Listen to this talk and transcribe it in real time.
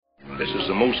This is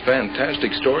the most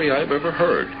fantastic story I've ever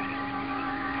heard.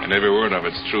 And every word of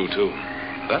it's true, too.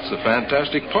 That's the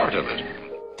fantastic part of it.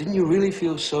 Didn't you really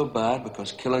feel so bad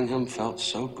because killing him felt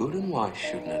so good? And why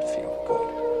shouldn't it feel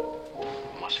good?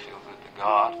 It must feel good to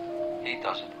God. He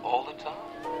does it all the time.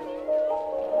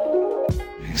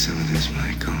 Drink some of this,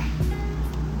 Michael.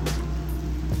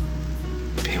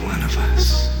 Be one of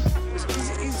us.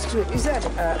 Is that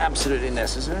absolutely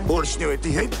necessary? Horse knew it,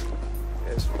 he?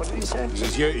 Yes. What did he say? He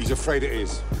says, yeah, he's afraid it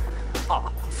is. Ah,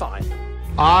 fine.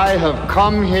 I have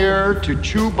come here to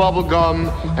chew bubblegum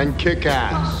and kick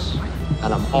ass.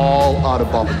 And I'm all out of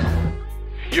bubblegum.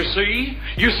 You see?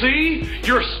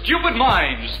 Your stupid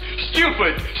minds.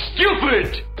 Stupid!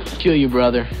 Kill your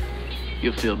brother.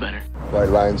 You'll feel better. White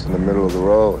line's in the middle of the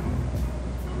road.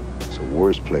 It's the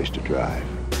worst place to drive.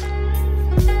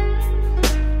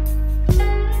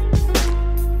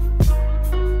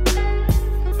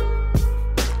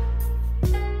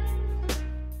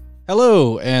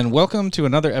 Hello, and welcome to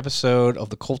another episode of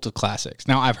the Cult of Classics.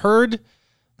 Now, I've heard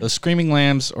those Screaming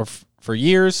Lambs for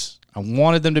years. I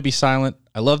wanted them to be silent.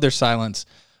 I love their silence.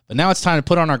 But now it's time to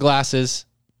put on our glasses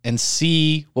and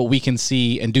see what we can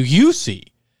see. And do you see?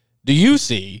 Do you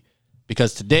see?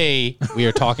 Because today we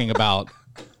are talking about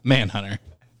Manhunter.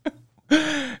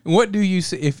 What do you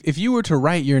see? If you were to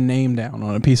write your name down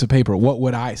on a piece of paper, what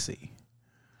would I see?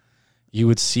 You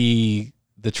would see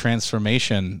the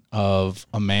transformation of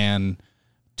a man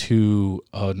to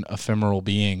an ephemeral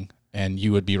being, and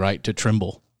you would be right to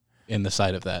tremble in the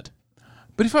sight of that.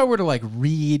 But if I were to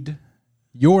read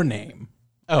your name.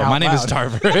 Oh, my name is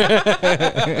Tarver.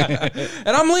 And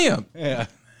I'm Liam. Yeah.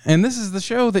 And this is the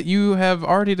show that you have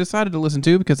already decided to listen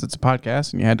to because it's a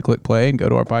podcast and you had to click play and go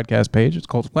to our podcast page. It's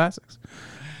Cult of Classics.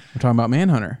 We're talking about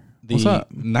Manhunter. What's up?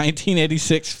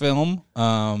 1986 film.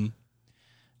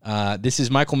 This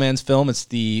is Michael Mann's film. It's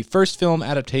the first film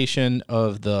adaptation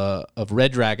of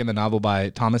Red Dragon, the novel by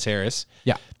Thomas Harris.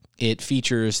 Yeah. It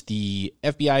features the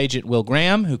FBI agent Will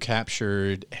Graham, who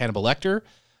captured Hannibal Lecter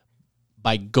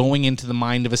by going into the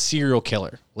mind of a serial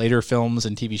killer. Later films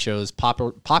and TV shows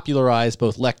popularized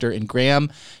both Lecter and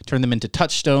Graham, turned them into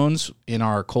touchstones in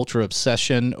our culture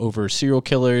obsession over serial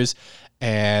killers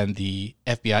and the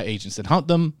FBI agents that hunt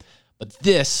them. But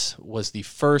this was the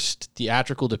first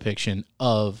theatrical depiction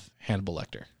of Hannibal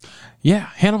Lecter. Yeah,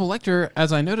 Hannibal Lecter,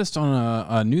 as I noticed on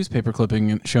a newspaper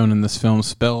clipping shown in this film,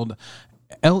 spelled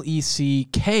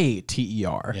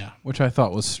Lecketer, yeah, which I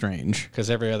thought was strange.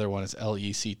 Because every other one is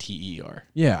Lecter.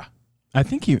 Yeah. I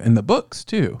think in the books,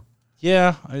 too.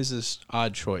 Yeah, it was this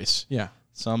odd choice. Yeah.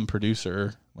 Some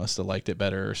producer must have liked it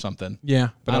better or something. Yeah,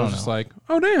 but I was just like,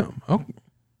 oh, damn. Oh,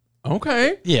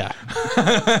 okay. Yeah.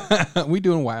 We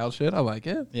doing wild shit. I like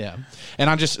it. Yeah. And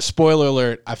I'm just, spoiler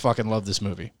alert, I fucking love this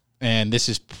movie. And this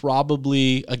is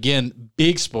probably, again,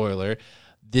 big spoiler,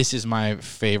 this is my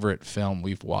favorite film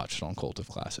we've watched on Cult of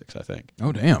Classics, I think.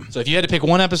 Oh, damn. So if you had to pick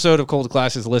one episode of Cult of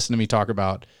Classics to listen to me talk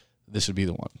about, this would be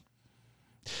the one.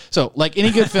 So, like any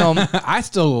good film...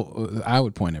 I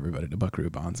would point everybody to Buckaroo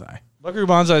Banzai. Buckaroo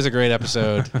Banzai is a great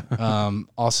episode.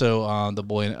 Also, A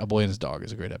Boy and His Dog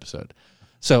is a great episode.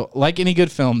 So, like any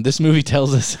good film, this movie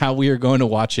tells us how we are going to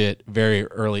watch it very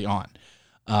early on.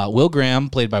 Will Graham,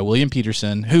 played by William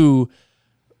Peterson, who,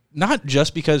 not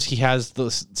just because he has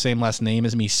the same last name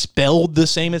as me, spelled the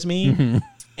same as me,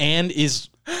 and is...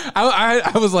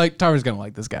 I was like, Tarver's going to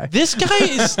like this guy. This guy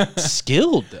is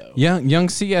skilled, though. Young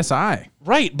CSI.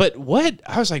 Right, but what?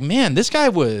 I was like, man, this guy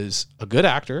was a good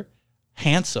actor,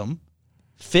 handsome,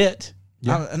 fit,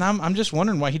 and I'm just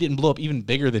wondering why he didn't blow up even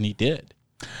bigger than he did.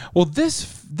 Well,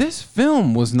 this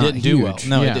film was not didn't do huge.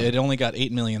 well. No, it only got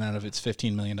 $8 million out of its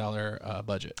 $15 million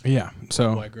budget. Yeah,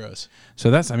 so wide gross.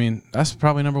 So that's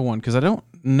probably number one because I don't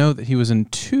know that he was in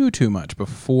too much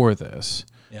before this.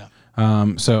 Yeah.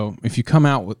 So if you come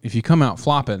out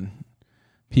flopping,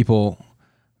 people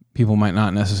might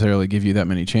not necessarily give you that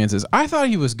many chances. I thought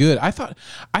he was good. I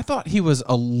thought he was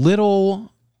a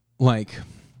little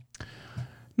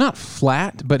not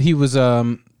flat, but he was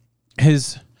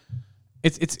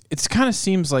It's kind of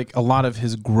seems like a lot of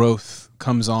his growth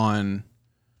comes on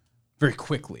very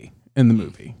quickly in the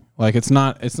movie. Like it's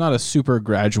not a super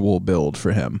gradual build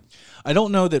for him. I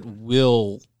don't know that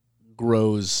Will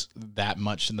grows that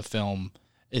much in the film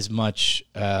as much.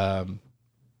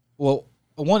 Well,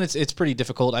 one, it's pretty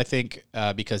difficult, I think,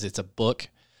 because it's a book.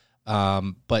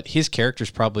 But his character's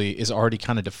probably is already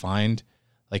kind of defined.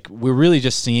 Like we're really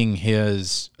just seeing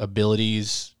his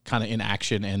abilities kind of in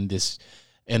action and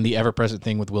the ever-present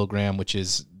thing with Will Graham, which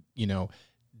is,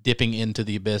 dipping into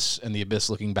the abyss and the abyss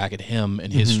looking back at him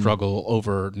and his struggle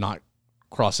over not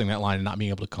crossing that line and not being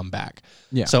able to come back.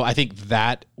 Yeah. So I think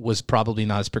that was probably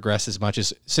not as progressed as much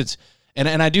as since,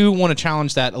 and I do want to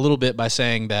challenge that a little bit by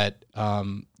saying that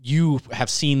you have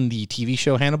seen the TV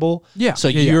show Hannibal. Yeah. So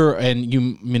and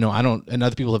you know, I don't, and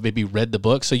other people have maybe read the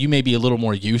book, so you may be a little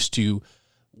more used to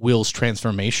Will's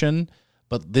transformation,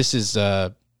 but this is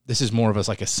more of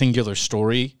like a singular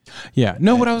story. Yeah.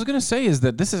 No, what I was going to say is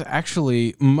that this is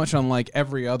actually much unlike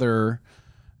every other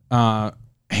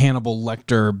Hannibal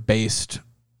Lecter based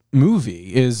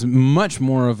movie, is much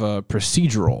more of a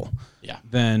procedural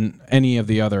than any of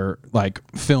the other like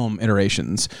film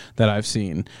iterations that I've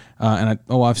seen. And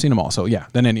I've seen them all. So yeah,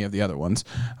 than any of the other ones.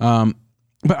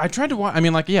 But I tried to watch,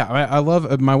 I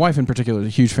love, my wife in particular is a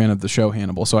huge fan of the show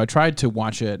Hannibal. So I tried to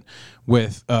watch it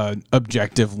with an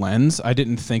objective lens. I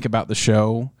didn't think about the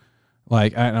show.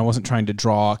 Like, I wasn't trying to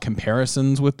draw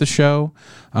comparisons with the show.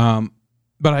 But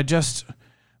I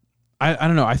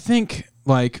don't know. I think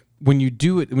like when you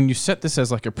do it, when you set this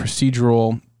as like a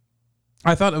procedural,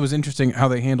 I thought it was interesting how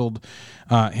they handled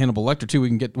Hannibal Lecter too.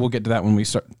 We'll get to that when we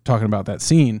start talking about that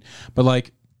scene. But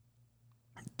like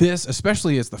this,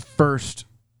 especially as the first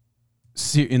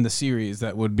in the series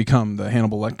that would become the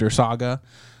Hannibal Lecter saga,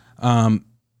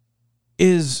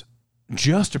 is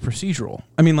just a procedural.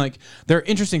 I mean, like there are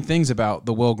interesting things about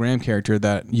the Will Graham character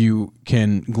that you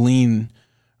can glean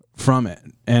from it,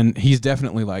 and he's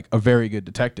definitely like a very good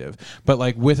detective, but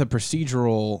like with a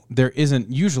procedural there isn't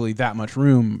usually that much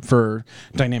room for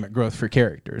dynamic growth for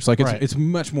characters. Like it's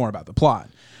much more about the plot,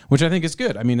 which I think is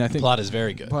good. I mean, I think the plot is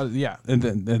very good. And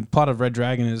the plot of Red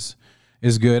Dragon is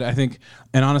good, I think.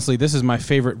 And honestly, this is my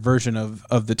favorite version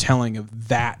of the telling of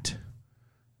that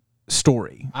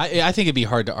story. I think it'd be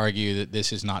hard to argue that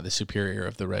this is not the superior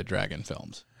of the Red Dragon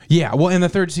films. Yeah, well, and the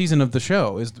third season of the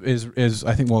show is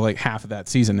I think, well, like half of that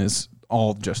season is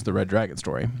all just the Red Dragon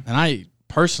story. And I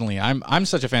personally, I'm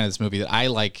such a fan of this movie that I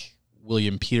like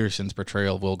William Peterson's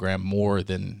portrayal of Will Graham more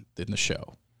than the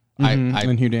show.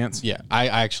 And Hugh Dance. Yeah, I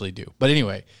actually do. But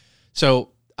anyway,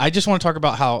 so I just want to talk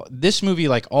about how this movie,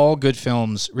 like all good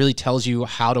films, really tells you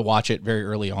how to watch it very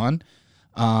early on.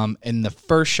 In the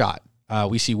first shot,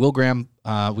 we see Will Graham.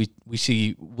 We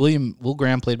see Will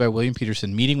Graham, played by William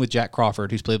Peterson, meeting with Jack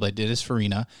Crawford, who's played by Dennis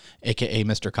Farina, a.k.a.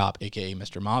 Mr. Cop, a.k.a.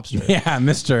 Mr. Mobster. Yeah,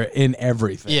 Mr. in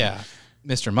everything. Yeah,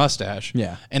 Mr. Mustache.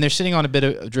 Yeah. And they're sitting on a bit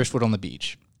of driftwood on the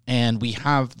beach. And we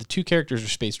have the two characters are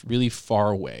spaced really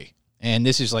far away. And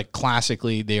this is like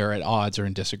classically they are at odds or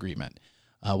in disagreement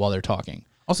while they're talking.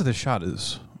 Also, the shot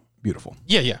is beautiful.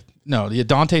 Yeah. No, the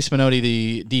Dante Spinotti,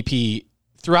 the DP,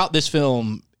 throughout this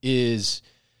film is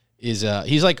he's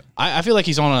like, I feel like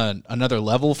he's on another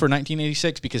level for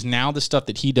 1986, because now the stuff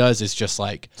that he does is just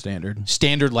like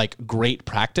standard like great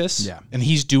practice. Yeah. And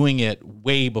he's doing it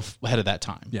way ahead of that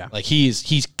time. Yeah. Like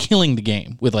he's killing the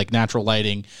game with like natural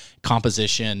lighting,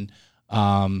 composition,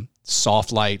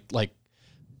 soft light. Like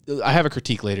I have a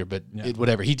critique later, but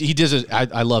whatever. He does it.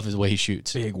 I love his way he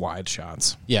shoots. Big wide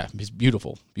shots. Yeah. He's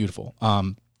beautiful.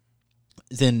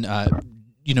 Then,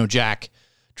 Jack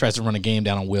tries to run a game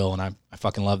down on Will, and I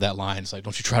fucking love that line. It's like,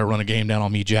 don't you try to run a game down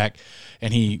on me, Jack.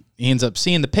 And he ends up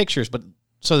seeing the pictures. But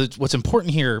so what's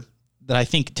important here that I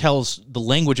think tells the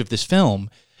language of this film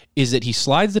is that he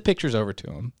slides the pictures over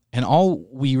to him, and all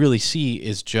we really see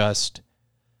is just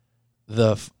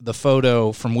the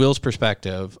photo from Will's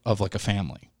perspective of like a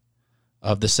family,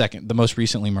 of the most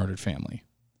recently murdered family.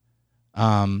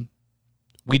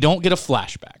 We don't get a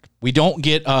flashback. We don't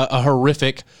get a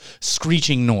horrific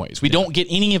screeching noise. We don't get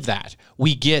any of that.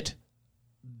 We get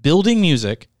building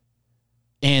music,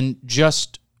 and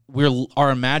just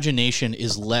our imagination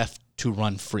is left to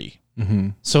run free. Mm-hmm.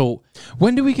 So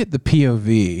when do we get the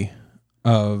POV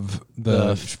of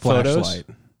the flashlight?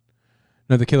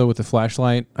 No, the killer with the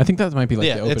flashlight. I think that might be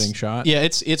like the opening shot. Yeah,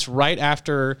 it's right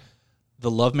after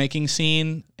the lovemaking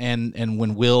scene, and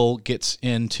when Will gets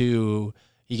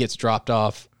he gets dropped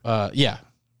off.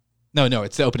 No,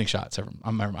 it's the opening shot. So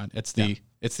never mind. It's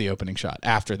the opening shot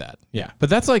after that. Yeah, but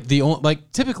that's like the only,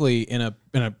 like typically in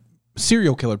a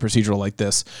serial killer procedural like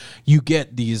this, you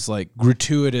get these like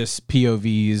gratuitous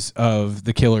POVs of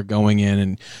the killer going in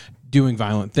and doing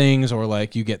violent things, or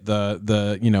like you get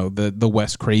the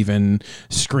Wes Craven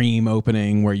Scream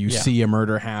opening where you see a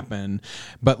murder happen.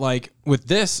 But like with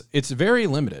this, it's very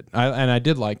limited. I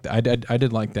did like that. I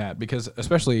did like that, because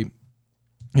especially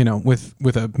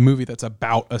with a movie that's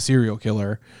about a serial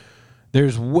killer,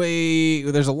 there's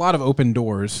a lot of open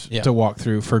doors to walk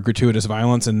through for gratuitous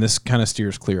violence, and this kind of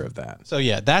steers clear of that. So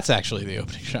yeah, that's actually the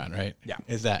opening shot, right? Yeah.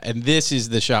 Is that, and this is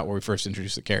the shot where we first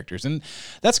introduce the characters, and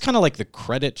that's kind of like the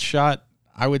credit shot,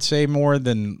 I would say, more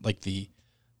than like the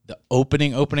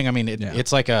opening. I mean,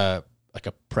 it's like a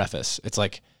a preface. It's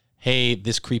like, hey,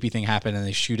 this creepy thing happened, and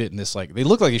they shoot it in this like they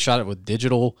look like they shot it with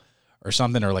digital or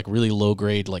something, or like really low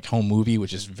grade like home movie,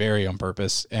 which is very on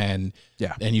purpose. And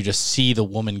and you just see the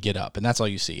woman get up, and that's all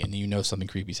you see, and you know something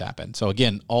creepy's happened. So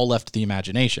again, all left to the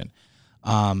imagination.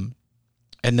 And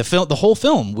the whole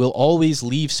film will always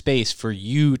leave space for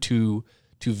you to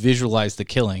visualize the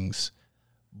killings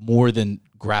more than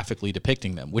graphically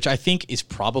depicting them, which I think is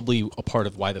probably a part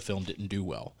of why the film didn't do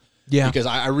well. Yeah, because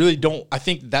I really don't. I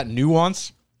think that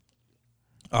nuance,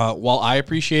 while I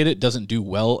appreciate it, doesn't do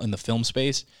well in the film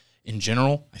space in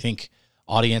general. I think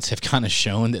audience have kind of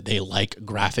shown that they like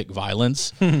graphic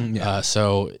violence.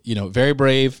 So, very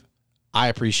brave. I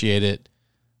appreciate it,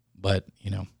 but,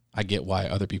 I get why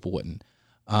other people wouldn't.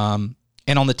 And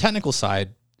on the technical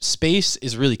side, space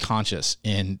is really conscious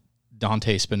in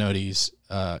Dante Spinotti's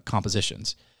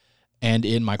compositions and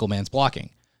in Michael Mann's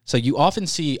blocking. So you often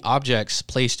see objects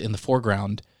placed in the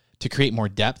foreground to create more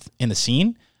depth in the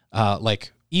scene.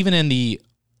 Like even in the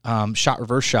shot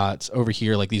reverse shots over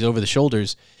here, like these over the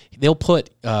shoulders, they'll put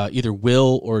either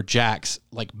Will or Jack's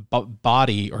like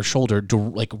body or shoulder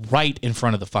like right in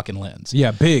front of the fucking lens.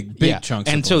 Yeah, big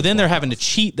chunks. And so then they're having to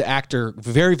cheat the actor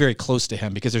very, very close to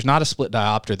him because there's not a split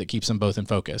diopter that keeps them both in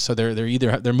focus. So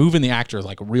they're moving the actor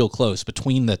like real close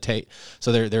between the tape.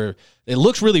 So it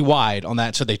looks really wide on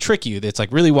that. So they trick you. It's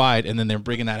like really wide, and then they're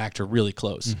bringing that actor really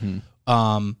close.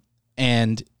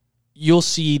 And you'll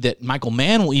see that Michael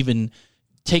Mann will even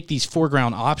take these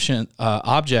foreground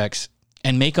objects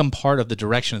and make them part of the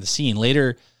direction of the scene.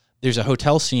 Later, there's a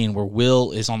hotel scene where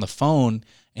Will is on the phone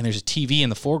and there's a TV in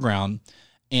the foreground,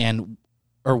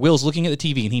 or Will's looking at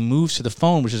the TV and he moves to the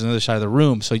phone, which is on the other side of the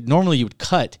room. So normally you would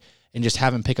cut and just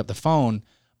have him pick up the phone,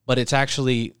 but it's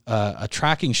actually a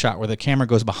tracking shot where the camera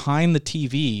goes behind the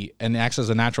TV and acts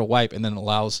as a natural wipe, and then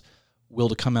allows Will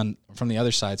to come in from the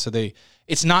other side. So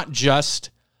it's not just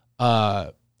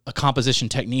a composition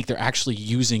technique. They're actually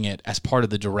using it as part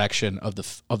of the direction of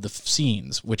the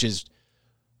scenes, which is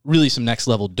really some next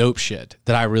level dope shit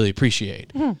that I really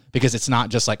appreciate. Because it's not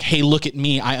just like, hey, look at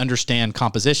me, I understand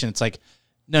composition. It's like,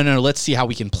 no, let's see how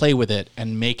we can play with it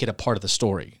and make it a part of the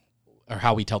story, or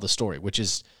how we tell the story, which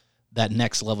is that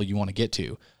next level you want to get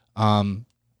to.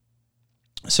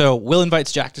 So Will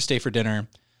invites Jack to stay for dinner,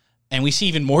 and we see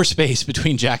even more space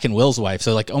between Jack and Will's wife.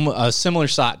 So like a similar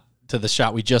shot to the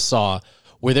shot we just saw,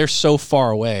 where they're so far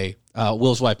away,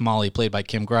 Will's wife, Molly, played by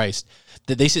Kim Grice,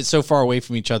 that they sit so far away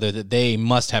from each other that they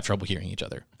must have trouble hearing each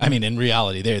other. I mean, in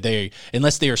reality, they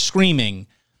unless they are screaming,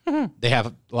 they have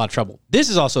a lot of trouble. This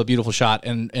is also a beautiful shot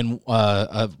and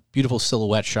a beautiful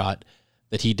silhouette shot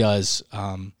that he does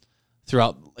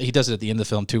throughout. He does it at the end of the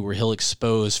film, too, where he'll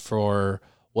expose for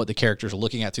what the characters are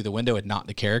looking at through the window and not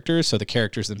the characters. So the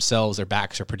characters themselves, their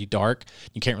backs are pretty dark.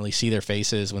 You can't really see their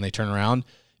faces when they turn around,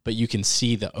 but you can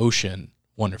see the ocean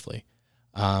wonderfully.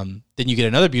 Then you get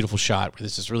another beautiful shot where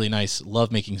there's this really nice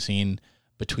lovemaking scene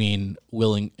between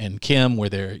Will and Kim, where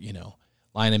they're,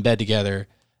 lying in bed together,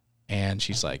 and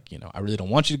she's like, I really don't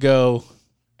want you to go.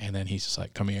 And then he's just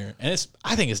like, come here. And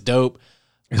I think it's dope.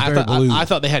 I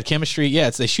thought they had chemistry. Yeah,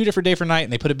 they shoot it for day for night,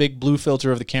 and they put a big blue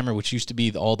filter over the camera, which used to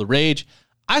be all the rage.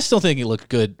 I still think it looked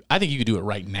good. I think you could do it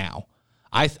right now.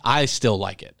 I still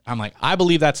like it. I'm like, I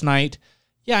believe that's night.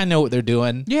 Yeah, I know what they're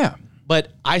doing. Yeah.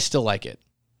 But I still like it.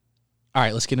 All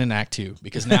right, let's get into Act 2,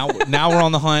 because now we're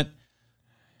on the hunt.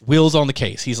 Will's on the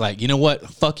case. He's like, you know what?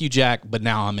 Fuck you, Jack, but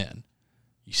now I'm in.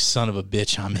 You son of a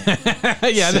bitch, I'm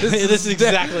in. Yeah, this is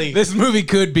exactly. This movie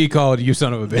could be called You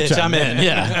Son of a Bitch, I'm in.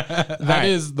 Yeah. That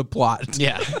is the plot.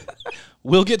 Yeah.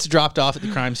 Will gets dropped off at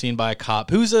the crime scene by a cop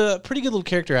who's a pretty good little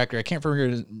character actor. I can't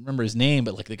remember his name,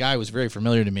 but like the guy was very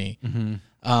familiar to me.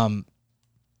 And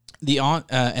the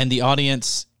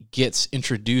audience gets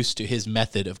introduced to his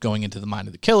method of going into the mind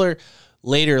of the killer.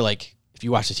 Later, like if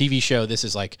you watch the TV show, this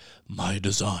is like my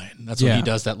design. That's when he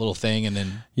does that little thing, and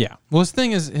then Well, his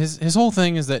thing is his whole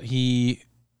thing is that he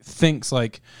thinks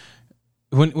like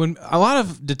when a lot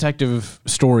of detective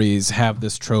stories have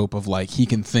this trope of like he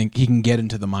can get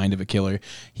into the mind of a killer,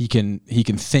 he can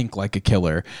think like a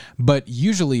killer, but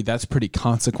usually that's pretty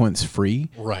consequence free.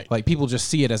 Right. Like people just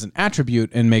see it as an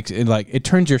attribute and makes it like it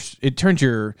turns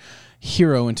your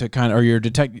hero into kind of, or your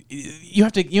detective. You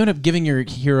end up giving your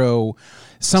hero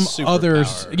some other,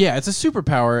 it's a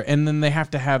superpower, and then they have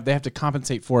to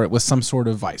compensate for it with some sort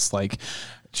of vice, like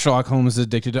Sherlock Holmes is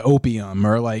addicted to opium,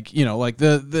 or like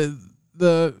the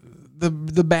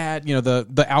bad,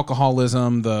 the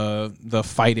alcoholism, the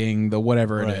fighting, the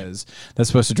whatever it is that's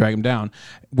supposed to drag him down.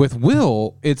 With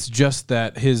Will, it's just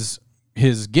that his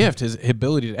gift, his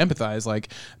ability to empathize,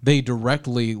 like they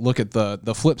directly look at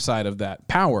the flip side of that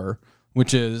power,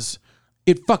 which is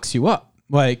it fucks you up.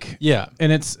 Like, yeah,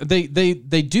 and it's they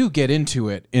do get into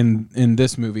it in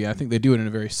this movie. I think they do it in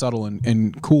a very subtle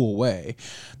and cool way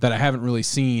that I haven't really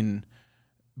seen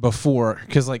before.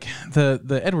 Because like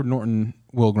the Edward Norton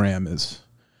Will Graham is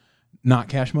not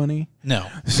Cash Money. No.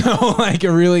 So like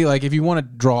really like if you want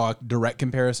to draw a direct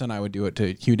comparison, I would do it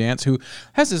to Hugh Dance, who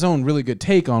has his own really good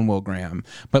take on Will Graham.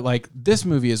 But like this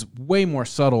movie is way more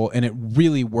subtle and it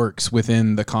really works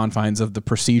within the confines of the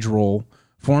procedural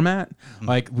format.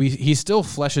 Like he still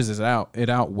fleshes it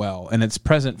out well, and it's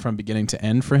present from beginning to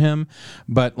end for him.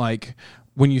 But like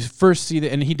when you first see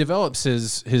and he develops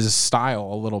his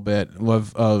style a little bit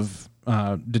of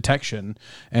detection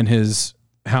and his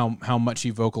how much he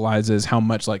vocalizes, how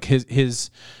much like his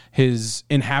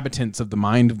inhabitants of the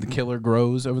mind of the killer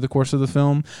grows over the course of the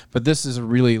film. But this is a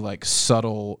really like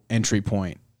subtle entry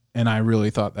point, and I really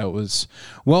thought that was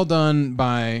well done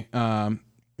by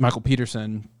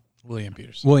William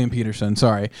Peterson,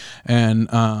 sorry.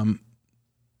 And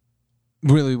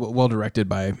really well directed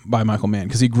by Michael Mann,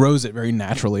 because he grows it very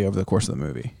naturally over the course of the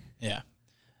movie. Yeah.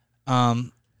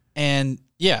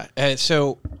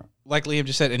 So like Liam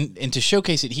just said, and to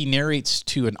showcase it, he narrates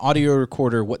to an audio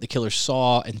recorder what the killer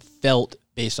saw and felt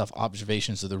based off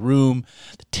observations of the room,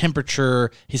 the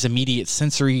temperature, his immediate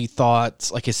sensory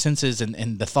thoughts, like his senses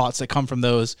and the thoughts that come from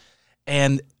those.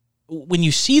 And when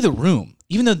you see the room,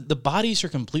 even though the bodies are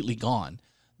completely gone,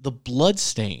 the blood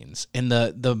stains and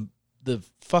the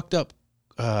fucked up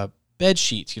bed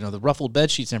sheets, the ruffled bed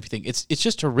sheets and everything, it's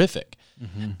just horrific.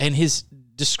 Mm-hmm. And his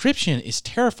description is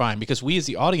terrifying because we as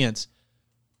the audience,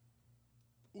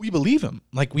 we believe him.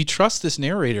 Like we trust this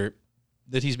narrator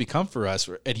that he's become for us,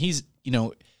 and he's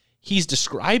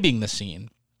describing the scene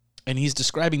and he's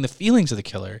describing the feelings of the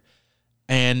killer,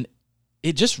 and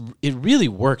it really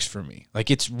works for me.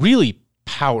 Like it's really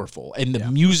powerful, and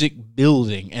the music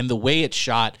building and the way it's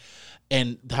shot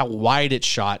and how wide it's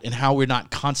shot and how we're not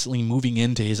constantly moving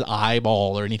into his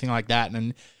eyeball or anything like that.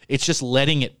 And it's just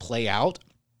letting it play out.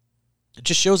 It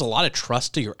just shows a lot of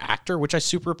trust to your actor, which I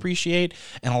super appreciate,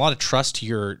 and a lot of trust to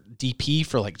your DP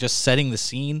for like just setting the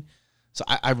scene. So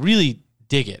I really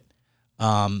dig it.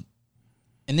 And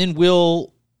then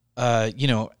Will,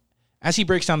 as he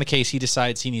breaks down the case, he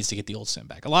decides he needs to get the old scent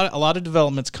back. A lot of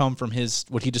developments come from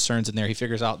what he discerns in there. He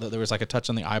figures out that there was like a touch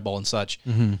on the eyeball and such.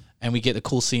 Mm-hmm. And we get a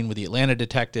cool scene with the Atlanta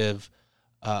detective,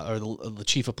 or the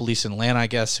chief of police in Atlanta, I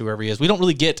guess, whoever he is. We don't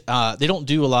really get, they don't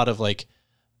do a lot of like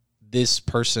this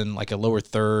person, like a lower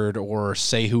third or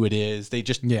say who it is. They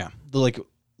just, the like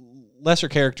lesser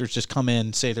characters just come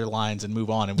in, say their lines and move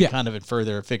on. And we kind of infer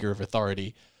their figure of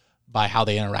authority by how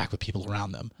they interact with people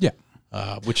around them. Yeah.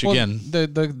 Again,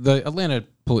 the Atlanta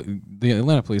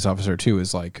police officer too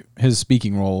is like his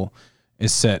speaking role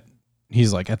is set.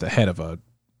 He's like at the head of a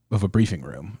briefing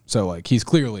room, so like he's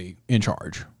clearly in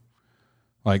charge.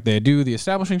 Like they do the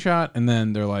establishing shot, and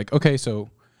then they're like, okay, so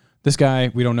this guy,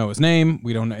 we don't know his name,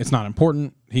 we don't know, it's not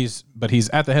important. He's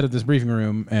at the head of this briefing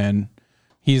room, and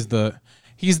he's the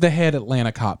head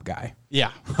Atlanta cop guy.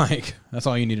 Yeah, like that's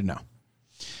all you need to know.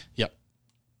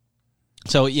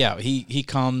 So he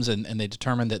comes and they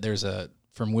determine that there's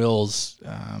from Will's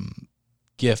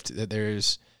gift that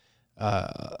there's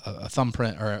a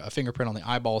thumbprint or a fingerprint on the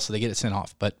eyeball, so they get it sent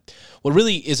off. But what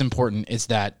really is important is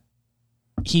that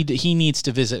he needs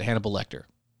to visit Hannibal Lecter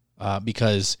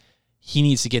because he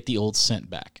needs to get the old scent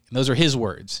back. And those are his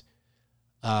words.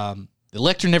 The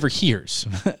Lecter never hears,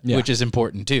 which is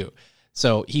important too.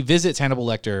 So he visits Hannibal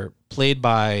Lecter, played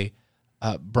by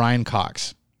Brian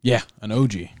Cox. Yeah, an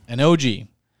OG. And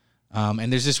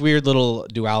there's this weird little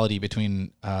duality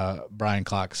between Brian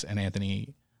Cox and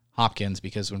Anthony Hopkins,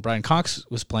 because when Brian Cox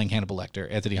was playing Hannibal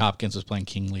Lecter, Anthony Hopkins was playing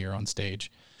King Lear on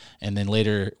stage. And then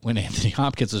later, when Anthony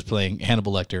Hopkins was playing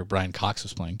Hannibal Lecter, Brian Cox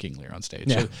was playing King Lear on stage.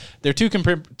 Yeah. So they're two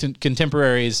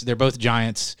contemporaries. They're both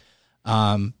giants.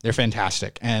 They're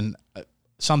fantastic. And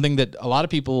something that a lot of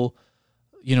people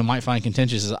might find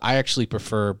contentious is I actually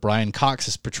prefer Brian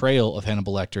Cox's portrayal of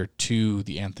Hannibal Lecter to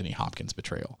the Anthony Hopkins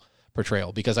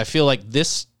portrayal, because I feel like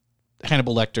this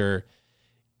Hannibal Lecter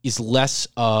is less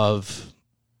of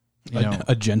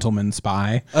a gentleman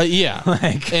spy.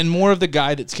 And more of the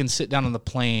guy that can sit down on the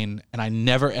plane and I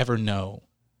never ever know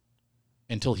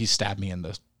until he stabbed me in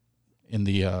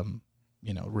the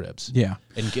ribs. Yeah,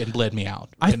 and bled me out.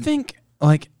 I think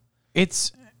like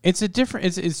it's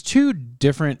two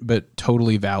different but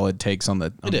totally valid takes on the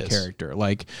character.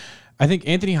 Like I think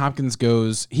Anthony Hopkins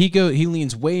he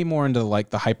leans way more into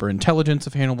like the hyper intelligence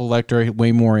of Hannibal Lecter,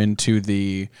 way more into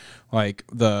the like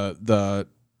the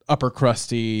upper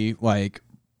crusty like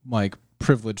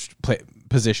privileged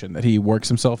position that he works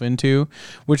himself into,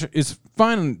 which is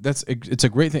fine. It's a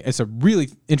great thing. It's a really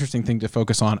interesting thing to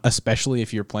focus on, especially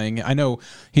if you're playing. I know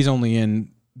he's only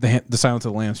in the Silence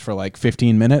of the Lambs for like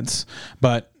 15 minutes,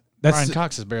 but Brian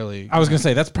Cox is barely. I was going to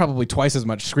say that's probably twice as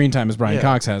much screen time as Brian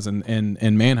Cox has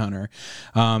in Manhunter.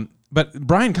 But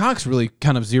Brian Cox really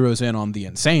kind of zeroes in on the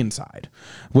insane side,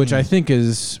 which I think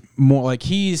is more like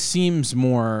he seems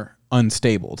more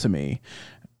unstable to me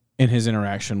in his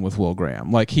interaction with Will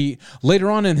Graham. Like he later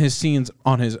on in his scenes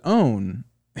on his own,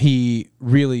 he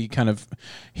really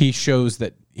he shows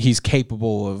that he's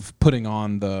capable of putting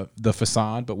on the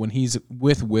facade, but when he's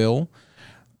with Will,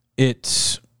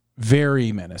 it's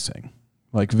very menacing,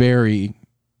 like very,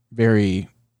 very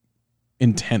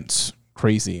intense,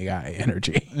 crazy guy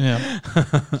energy. Yeah.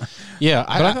 Yeah.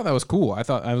 But I thought that was cool. I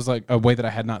thought I was like a way that I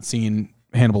had not seen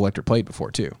Hannibal Lecter played before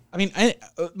too. I mean,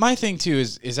 my thing too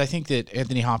is I think that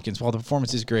Anthony Hopkins, while the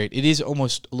performance is great, it is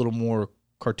almost a little more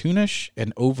cartoonish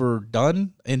and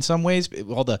overdone in some ways.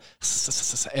 All the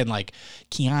and like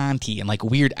Chianti and like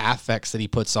weird affects that he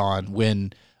puts on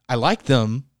when I like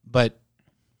them, but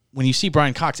when you see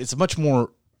Brian Cox, it's much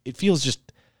more. It feels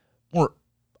just more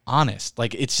honest.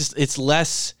 Like it's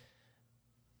less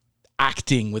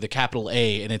acting with a capital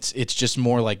A, and it's just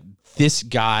more like this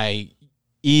guy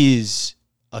is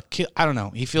a I don't know.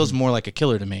 He feels more like a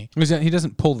killer to me. He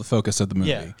doesn't pull the focus of the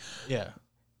movie. Yeah.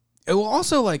 It will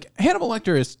also, like, Hannibal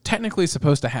Lecter is technically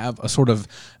supposed to have a sort of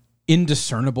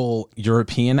indiscernible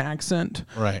European accent.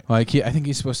 Right. Like, I think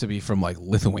he's supposed to be from, like,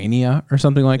 Lithuania or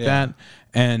something like that.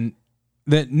 And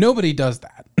that nobody does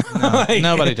that. No, like,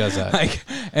 nobody does that.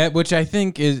 Like, which I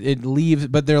think it leaves,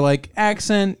 but they're like,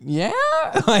 accent, yeah?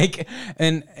 Like,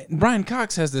 and Brian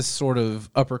Cox has this sort of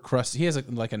upper crust. He has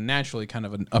a naturally kind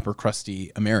of an upper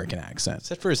crusty American accent.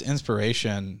 Except for his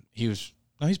inspiration, he's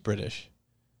British.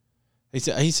 He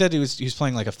said he was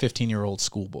playing like a 15-year-old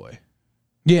schoolboy.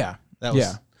 Yeah. That was,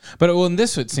 yeah. But in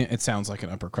this, it sounds like an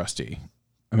upper crusty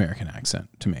American accent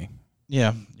to me.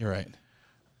 Yeah, you're right.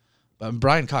 But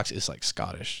Brian Cox is like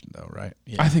Scottish, though, right?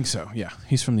 Yeah. I think so. Yeah,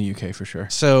 he's from the UK for sure.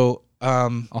 So,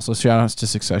 also shout outs to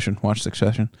Succession. Watch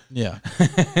Succession. Yeah,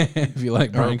 if you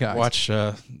like Brian Cox, watch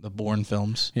the Bourne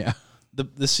films. Yeah,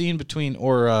 the scene between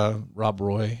Rob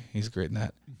Roy, he's great in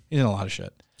that. He's in a lot of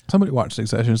shit. Somebody watch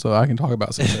Succession so I can talk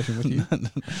about Succession with you.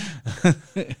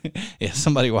 Yeah,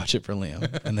 somebody watch it for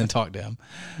Liam and then talk to him.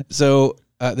 So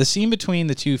the scene between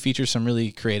the two features some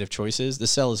really creative choices. The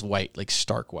cell is white, like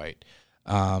stark white.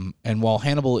 And while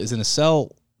Hannibal is in a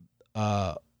cell,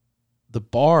 the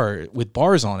bar with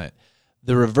bars on it,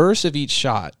 the reverse of each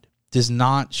shot does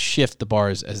not shift the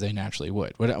bars as they naturally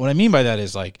would. What I mean by that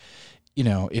is, like, you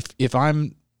know, if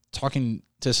I'm talking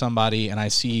to somebody and I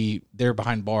see they're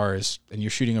behind bars and you're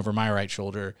shooting over my right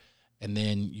shoulder and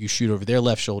then you shoot over their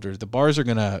left shoulder, the bars are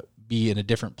going to be in a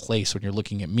different place when you're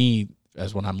looking at me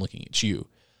as when I'm looking at you.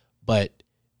 But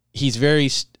he's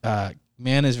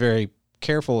Mann is very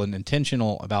careful and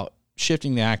intentional about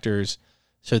shifting the actors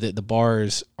so that the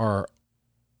bars are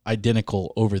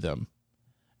identical over them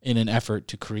in an effort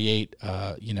to create,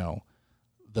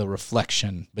 the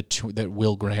reflection that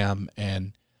Will Graham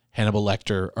and Hannibal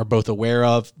Lecter are both aware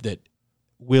of, that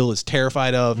Will is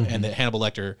terrified of, and that Hannibal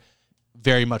Lecter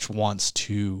very much wants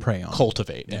to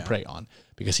cultivate and prey on,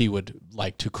 because he would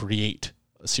like to create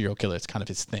a serial killer. It's kind of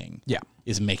his thing. Yeah.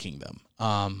 Is making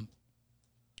them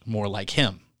more like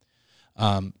him.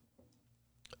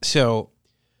 So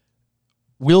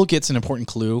Will gets an important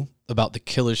clue about the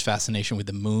killer's fascination with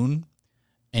the moon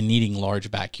and needing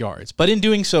large backyards. But in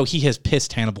doing so, he has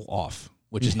pissed Hannibal off,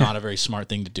 which is not a very smart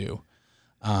thing to do.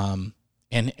 And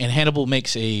Hannibal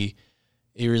makes a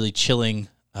really chilling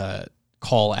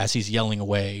call as he's yelling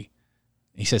away.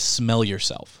 He says, "Smell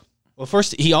yourself." Well,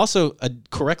 first, he also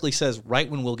correctly says right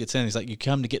when Will gets in, he's like, "You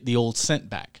come to get the old scent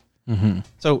back." Mm-hmm.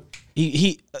 So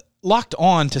he locked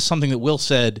on to something that Will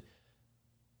said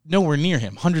nowhere near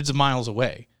him, hundreds of miles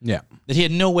away. Yeah. That he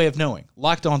had no way of knowing.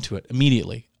 Locked onto it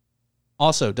immediately.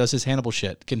 Also does his Hannibal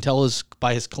shit. Can tell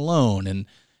by his cologne and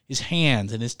his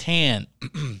hands and his tan.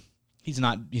 He's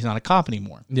not a cop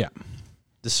anymore. Yeah.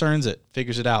 Discerns it,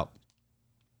 figures it out.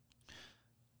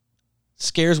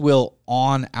 Scares Will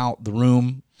on out the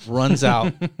room, runs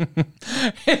out.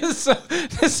 This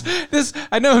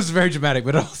I know it's very dramatic,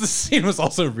 but the scene was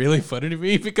also really funny to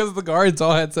me because the guards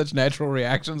all had such natural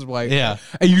reactions. Like, yeah,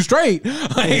 "Hey, you straight?"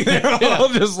 Like, they're all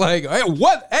just like, "Hey,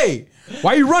 what? Hey,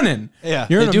 why are you running?" Yeah,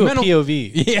 you're they in do a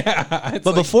POV. Yeah,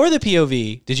 but before the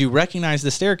POV, did you recognize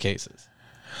the staircases?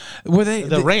 Were they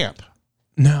the ramp?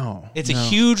 No, it's a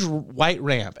huge white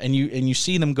ramp, and you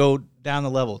see them go down the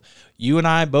level. You and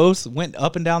I both went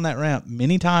up and down that ramp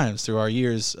many times through our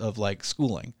years of like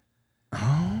schooling.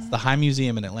 It's the High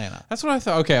Museum in Atlanta. That's what I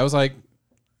thought. Okay, I was like,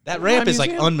 that ramp is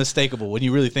Museum? like unmistakable when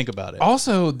you really think about it.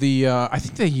 Also, I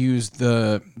think they used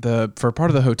the for part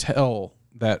of the hotel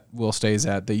that Will stays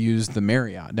at. They used the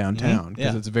Marriott downtown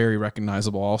because it's very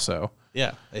recognizable. Also,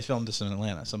 yeah, they filmed this in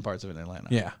Atlanta. Some parts of it in Atlanta.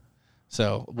 Yeah,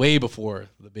 so way before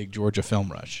the big Georgia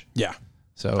film rush. Yeah,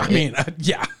 so I mean,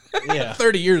 yeah,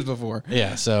 30 years before.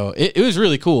 Yeah, so it was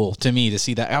really cool to me to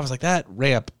see that. I was like, that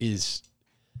ramp is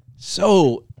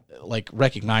so like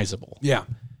recognizable. Yeah.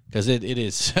 Because it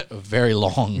is very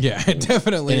long. Yeah, it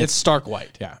definitely. And it's stark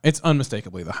white. Yeah, it's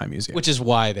unmistakably the High Museum. Which is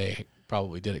why they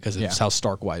probably did it, because it's how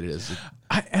stark white it is.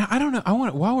 I don't know. I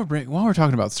want while we're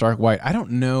talking about stark white, I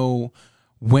don't know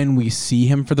when we see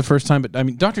him for the first time, but I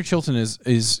mean, Dr. Chilton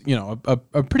is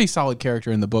a pretty solid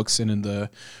character in the books and in the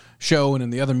show and in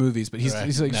the other movies, but he's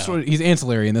he's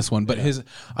ancillary in this one. But I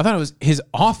thought it was his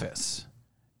office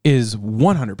is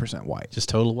 100% white. Just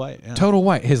total white. Yeah. Total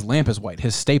white. His lamp is white.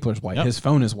 His stapler's white. His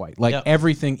phone is white. Like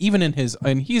everything, even in his,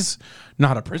 and he's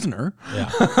not a prisoner.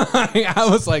 Yeah. I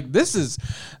was like, this is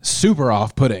super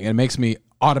off-putting. It makes me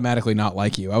automatically not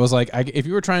like you. I was like, if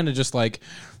you were trying to just like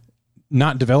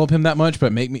not develop him that much,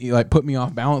 but make me like put me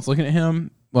off balance looking at him,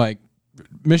 like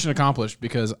mission accomplished,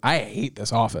 because I hate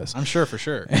this office. I'm sure, for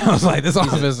sure. And I was like, this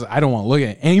office, I don't want to look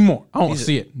at it anymore. I don't want to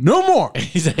see it no more.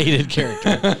 He's a hated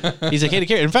character. He's a hated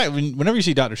character. In fact, whenever you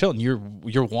see Dr. Chilton,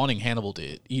 you're wanting Hannibal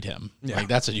to eat him. Yeah. Like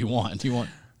that's what you want.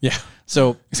 Yeah.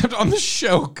 So except on the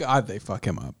show, God, they fuck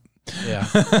him up. Yeah.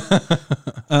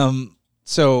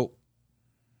 So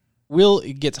Will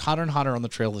gets hotter and hotter on the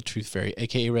trail of the Tooth Fairy,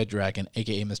 aka Red Dragon,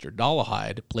 aka Mr.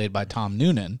 Dollahide, played by Tom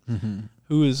Noonan,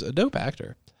 who is a dope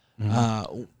actor.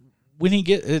 When he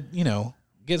gets a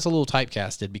little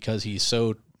typecasted because he's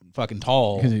so fucking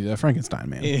tall. Because he's a Frankenstein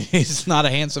man. He's not a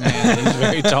handsome man. He's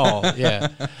very tall. Yeah.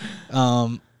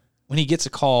 When he gets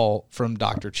a call from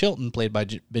Dr. Chilton, played by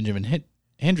Benjamin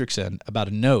Hendrickson, about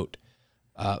a note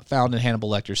found in Hannibal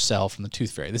Lecter's cell from the Tooth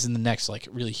Fairy. This is the next like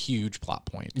really huge plot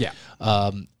point. Yeah.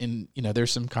 And there's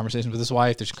some conversations with his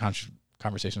wife. There's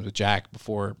conversations with Jack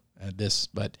before this,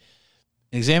 but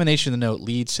an examination of the note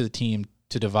leads to the team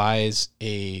to devise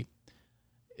the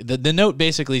note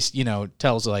basically,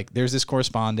 tells like there's this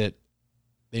correspondent,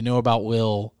 they know about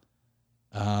Will,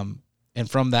 and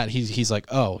from that he's like,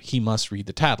 oh, he must read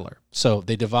the Tattler. So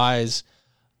they devise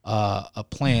a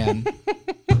plan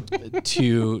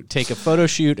to take a photo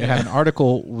shoot and have an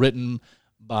article written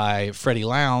by Freddie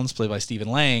Lowndes, played by Stephen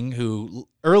Lang, who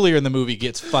earlier in the movie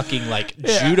gets fucking like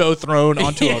judo thrown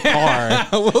onto a car.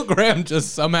 Will Graham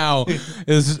just somehow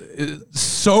is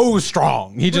so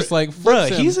strong. He just like, bruh,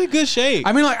 he's in good shape.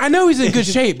 I mean, like, I know he's in good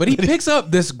shape, but he picks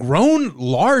up this grown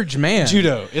large man.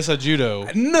 Judo. It's a judo.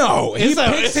 No, he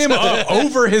picks him up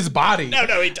over his body. No,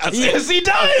 he doesn't. Yes, he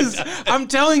does. I'm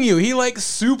telling you, he like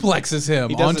suplexes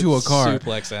him onto a car.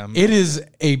 Suplex him. It is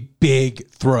a big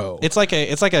throw. It's like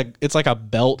a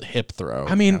belt hip throw.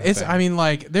 I mean,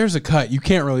 like there's a cut. You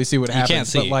can't really see what happens. You can't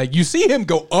see. But like you see him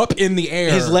go up in the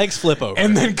air. His legs flip over.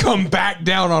 And then come back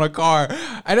down on a car.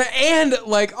 And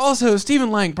like also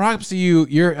Stephen Lang, props to you.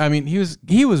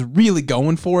 He was really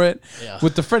going for it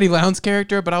with the Freddie Lowndes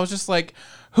character, but I was just like,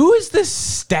 who is this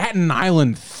Staten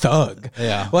Island thug?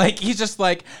 Yeah. Like, he's just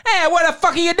like, hey, what the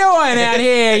fuck are you doing out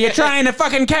here? You trying to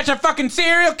fucking catch a fucking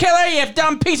serial killer, you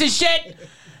dumb piece of shit?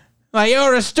 Like,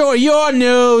 you're a story, your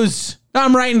news.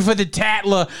 I'm writing for the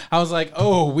Tattler. I was like,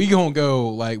 oh, we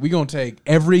gonna take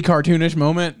every cartoonish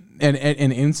moment and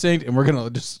instinct, and we're gonna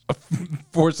just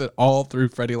force it all through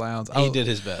Freddie Lowndes. He did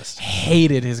his best.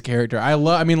 Hated his character.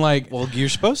 Well, you're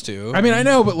supposed to. I mean, I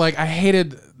know, but like, I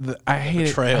hated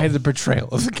the portrayal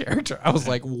of the character. I was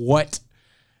like, what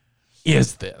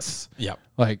is this? Yep.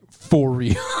 Like, for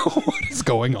real, what is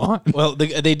going on? Well,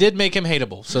 they did make him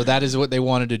hateable, so that is what they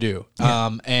wanted to do.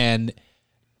 Yeah. And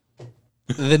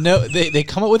they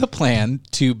come up with a plan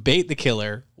to bait the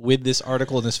killer with this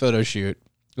article and this photo shoot,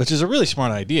 which is a really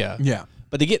smart idea. Yeah.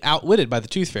 But they get outwitted by the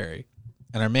Tooth Fairy,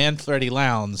 and our man Freddie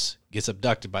Lowndes gets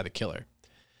abducted by the killer.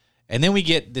 And then we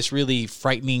get this really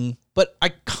frightening but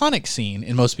iconic scene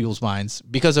in most people's minds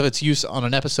because of its use on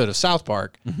an episode of South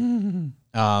Park.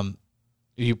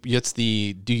 It's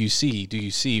the Do You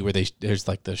See where there's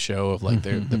like the show of like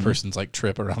the person's like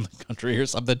trip around the country or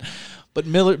something. But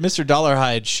Mr.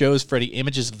 Dollarhide shows Freddy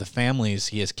images of the families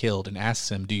he has killed and asks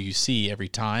him, do you see every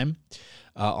time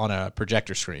on a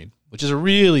projector screen, which is a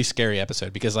really scary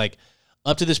episode because like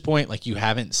up to this point, like you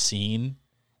haven't seen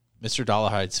Mr.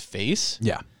 Dollarhide's face.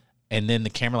 Yeah. And then the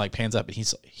camera like pans up and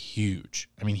he's huge.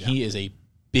 I mean, he is a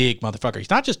big motherfucker. He's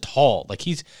not just tall, like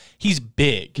he's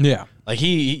big. Yeah. Like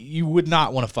you would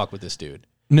not want to fuck with this dude.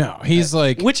 No, he's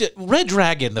like which Red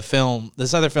Dragon,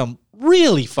 this other film,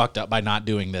 really fucked up by not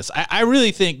doing this. I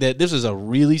really think that this is a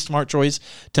really smart choice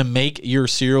to make your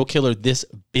serial killer this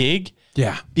big.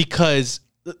 Yeah. Because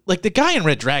like the guy in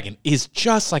Red Dragon is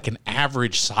just like an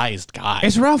average sized guy.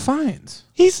 It's Ralph Fiennes.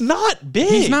 He's not big.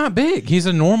 He's not big. He's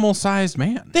a normal sized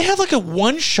man. They have like a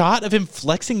one shot of him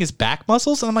flexing his back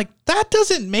muscles, and I'm like, that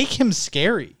doesn't make him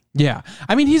scary. Yeah.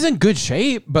 I mean, he's in good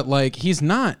shape, but like he's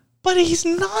not. But he's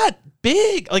not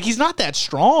big. Like he's not that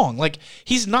strong. Like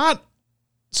he's not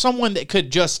someone that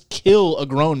could just kill a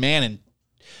grown man and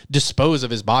dispose of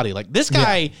his body. Like this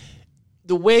guy,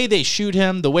 the way they shoot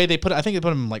him, the way they put, I think they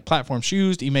put him in like platform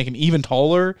shoes to make him even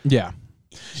taller. Yeah.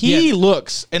 He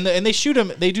looks, and they shoot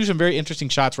him. They do some very interesting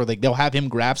shots where they'll have him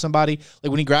grab somebody. Like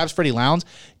when he grabs Freddie Lounds'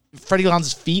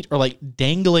 feet are like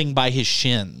dangling by his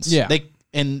shins. Yeah.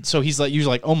 And so he's like,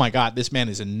 usually like, oh my God, this man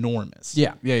is enormous.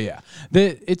 Yeah. I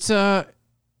think it's a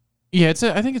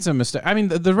mistake. I mean,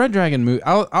 the Red Dragon movie,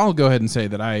 I'll go ahead and say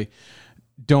that I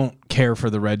don't care for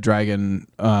the Red Dragon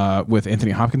with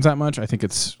Anthony Hopkins that much. I think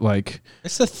it's like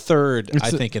it's the third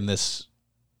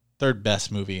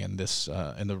best movie in this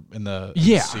in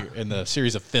the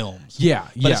series of films. Yeah,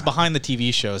 but it's behind the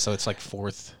TV show, so it's like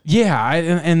fourth. Yeah,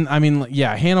 I mean,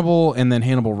 Hannibal and then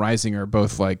Hannibal Rising are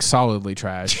both like solidly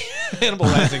trash. Hannibal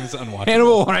Rising is unwatchable.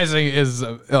 Hannibal Rising is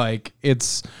like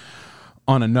it's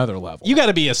on another level. You got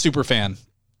to be a super fan,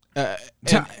 and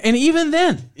even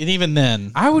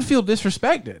then, I would feel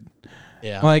disrespected.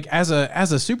 Yeah, like as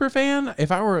a super fan,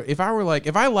 if I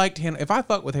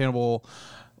fucked with Hannibal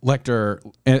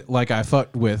Lecter like I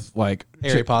fucked with like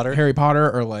Harry Potter,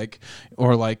 or like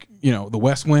the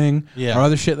West Wing, or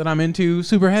other shit that I'm into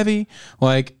super heavy.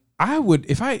 Like I would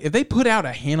if they put out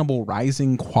a Hannibal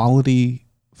Rising quality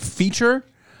feature,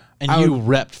 and you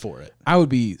repped for it, I would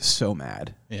be so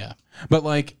mad. Yeah, but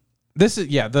like this is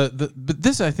but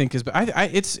this I think is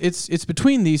it's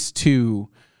between these two.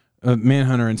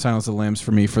 Manhunter and Silence of the Lambs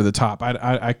for me for the top.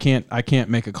 I can't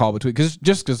make a call between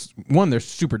because one, they're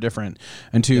super different,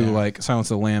 and two, like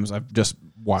Silence of the Lambs, I've just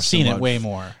seen it way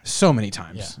more, so many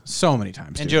times.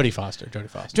 And Jodie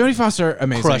Foster,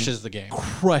 amazing, crushes the game,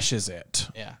 crushes it.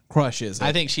 Yeah, crushes it.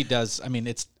 I think she does. I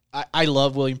mean, I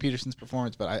love William Peterson's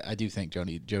performance, but I do think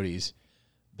Jodie's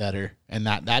better, and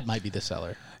that might be the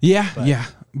seller. Yeah,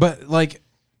 but like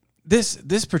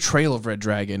this portrayal of Red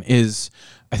Dragon is,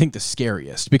 I think, the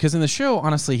scariest because in the show,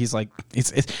 honestly, he's like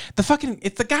it's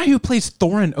the guy who plays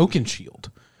Thorin Oakenshield.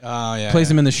 Oh yeah,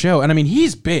 plays him in the show, and I mean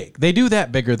he's big. They do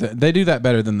that better than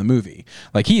the movie.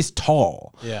 Like he's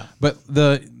tall. Yeah, but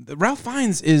the Ralph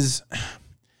Fiennes is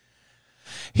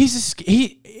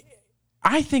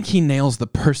I think he nails the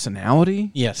personality.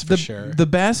 Yes, for sure. The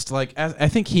best. Like I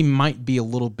think he might be a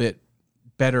little bit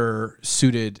better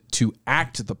suited to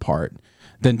act the part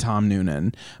than Tom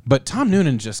Noonan, but Tom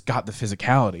Noonan just got the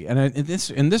physicality, and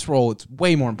in this role, it's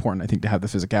way more important, I think, to have the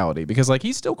physicality because like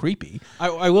he's still creepy.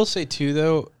 I will say too,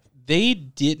 though,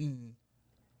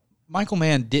 Michael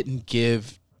Mann didn't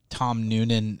give Tom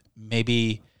Noonan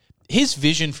maybe his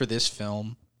vision for this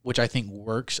film, which I think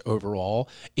works overall.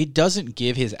 It doesn't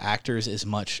give his actors as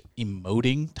much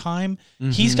emoting time. Mm-hmm.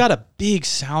 He's got a big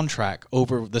soundtrack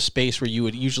over the space where you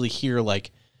would usually hear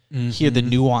hear the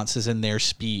nuances in their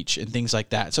speech and things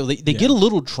like that. So they get a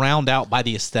little drowned out by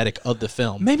the aesthetic of the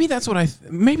film. Maybe that's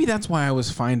why I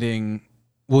was finding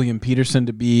William Peterson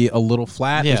to be a little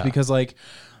flat. Is because like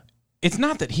it's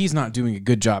not that he's not doing a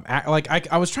good job.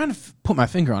 I was trying to put my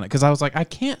finger on it because I was like, I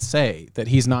can't say that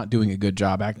he's not doing a good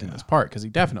job acting this part because he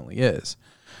definitely is.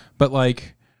 But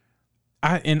like,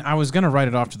 I was gonna write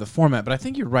it off to the format, but I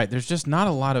think you're right. There's just not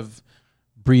a lot of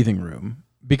breathing room.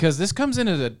 Because this comes in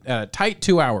at a tight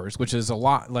 2 hours, which is a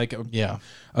lot, like a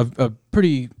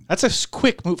pretty. That's a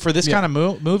quick move for this kind of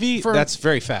movie. That's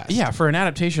very fast. Yeah, for an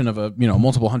adaptation of a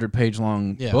multiple 100-page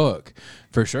long book,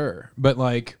 for sure. But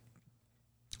like,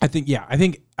 I think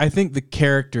the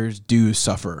characters do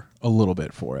suffer a little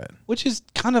bit for it, which is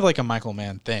kind of like a Michael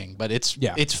Mann thing, but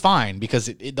it's fine because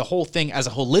the whole thing as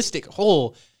a holistic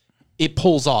whole, it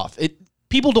pulls off.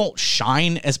 People don't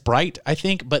shine as bright, I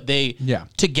think, but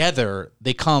together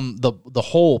they come. The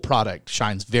whole product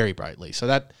shines very brightly. So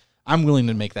that I'm willing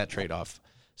to make that trade off.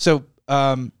 So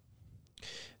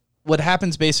what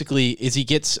happens basically is he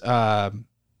gets the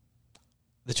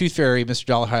Tooth Fairy, Mr.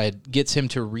 Dolarhyde, gets him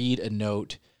to read a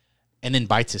note, and then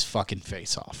bites his fucking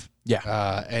face off.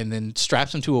 Yeah, and then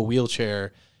straps him to a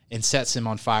wheelchair and sets him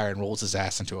on fire and rolls his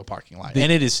ass into a parking lot. And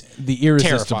it is the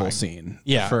irresistible terrifying scene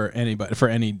for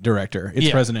any director. It's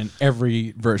present in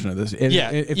every version of this.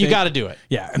 You got to do it.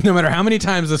 Yeah, no matter how many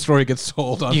times the story gets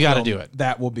told on you got to film, do it.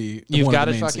 That will be you've got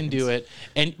to fucking do it.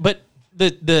 But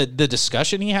the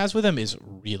discussion he has with him is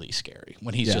really scary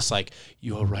when he's just like,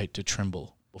 you are right to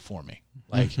tremble before me.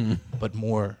 Like, but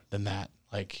more than that,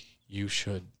 like, you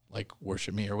should like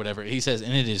worship me or whatever he says.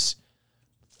 And it is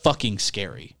fucking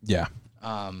scary. Yeah.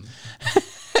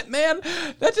 Man,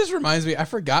 that just reminds me. I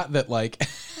forgot that, like,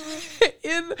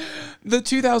 in the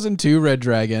 2002 Red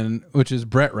Dragon, which is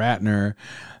Brett Ratner,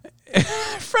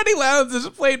 Freddie Lounds is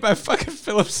played by fucking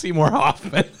Philip Seymour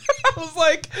Hoffman. I was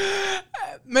like,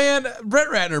 man, Brett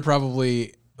Ratner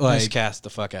probably like miscast the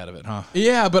fuck out of it, huh?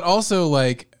 Yeah, but also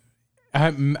like,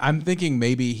 I'm thinking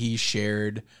maybe he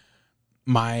shared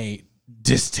my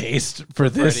distaste for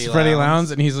this Freddie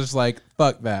Lounds, and he's just like,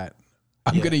 fuck that.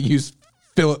 I'm gonna use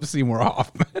Philip Seymour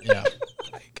Hoffman. Yeah.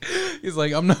 He's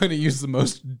like, I'm not going to use the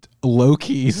most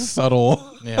low-key,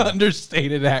 subtle,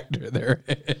 understated actor there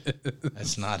is.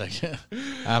 That's not a...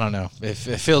 I don't know. It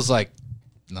feels like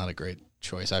not a great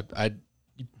choice. You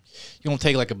don't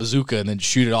take like a bazooka and then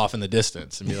shoot it off in the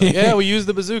distance and be like, yeah, we used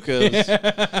the bazooka. It was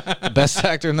the best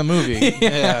actor in the movie.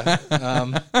 Yeah.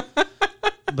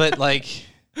 But like...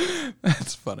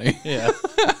 That's funny. Yeah.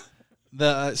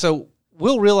 So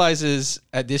Will realizes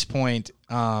at this point,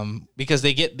 because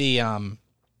they get the...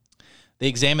 They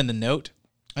examine the note.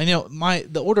 I know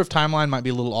the order of timeline might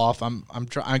be a little off.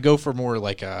 I go for more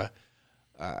like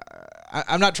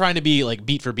I'm not trying to be like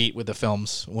beat for beat with the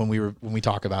films when we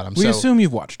talk about them. We assume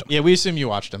you've watched them. Yeah, we assume you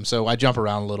watched them. So I jump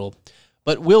around a little.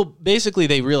 But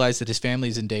they realize that his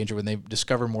family's in danger when they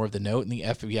discover more of the note, and the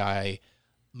FBI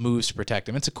moves to protect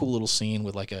him. It's a cool little scene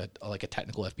with like a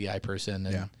technical FBI person.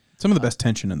 And, some of the best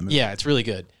tension in the movie. Yeah, it's really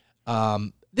good.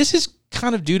 This is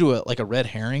kind of due to a red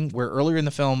herring, where earlier in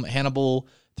the film, Hannibal,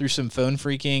 through some phone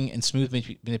freaking and smooth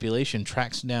manipulation,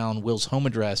 tracks down Will's home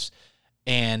address.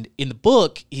 And in the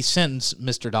book, he sends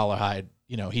Mr. Dollarhide.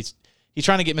 You know, he's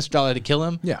trying to get Mr. Dollarhide to kill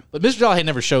him. Yeah. But Mr. Dollarhide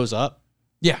never shows up.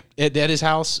 Yeah. At his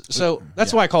house. So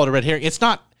that's why I call it a red herring. It's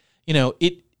not,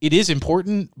 it is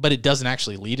important, but it doesn't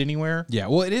actually lead anywhere. Yeah,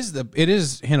 well, it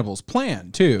is Hannibal's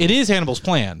plan too. It is Hannibal's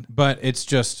plan, but it's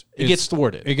just it gets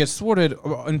thwarted. It gets thwarted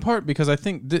in part because I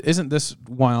think isn't this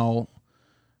while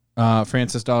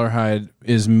Francis Dollarhide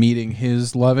is meeting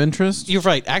his love interest? You're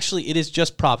right. Actually, it is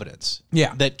just Providence.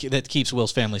 Yeah, that keeps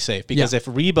Will's family safe, because if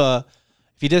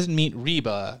he doesn't meet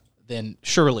Reba, then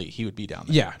surely he would be down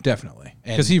there. Yeah, definitely,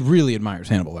 because he really admires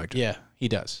Hannibal Lecter. Yeah, he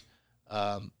does.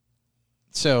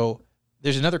 So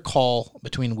there's another call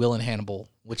between Will and Hannibal,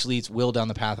 which leads Will down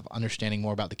the path of understanding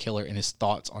more about the killer and his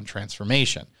thoughts on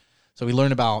transformation. So we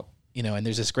learn about, and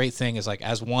there's this great thing is like,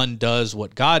 as one does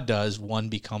what God does, one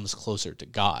becomes closer to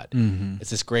God. Mm-hmm.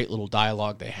 It's this great little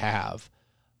dialogue they have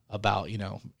about,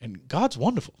 and God's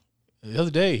wonderful. The other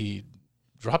day he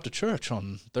dropped a church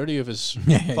on 30 of his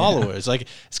followers. Like,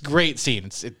 it's a great scene.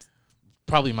 It's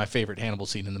probably my favorite Hannibal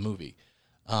scene in the movie.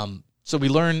 So we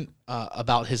learn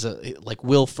about his,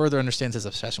 Will further understands his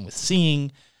obsession with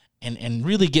seeing and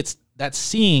really gets that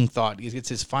seeing thought. He gets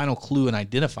his final clue in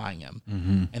identifying him.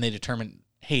 Mm-hmm. And they determine,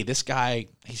 hey, this guy,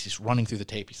 he's just running through the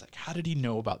tape. He's like, how did he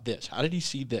know about this? How did he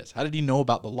see this? How did he know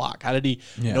about the lock? How did he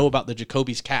know about the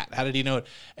Jacoby's cat? How did he know it?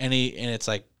 And it's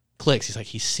like, clicks. He's like,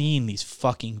 he's seen these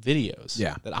fucking videos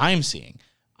that I'm seeing.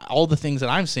 All the things that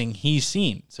I'm seeing, he's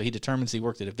seen. So he determines he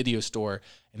worked at a video store,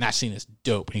 and that scene is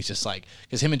dope. And he's just like,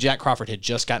 because him and Jack Crawford had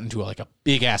just gotten into a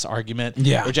big ass argument.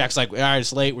 Yeah. Where Jack's like, all right,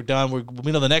 it's late, we're done. We'll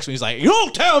meet on the next one. He's like, you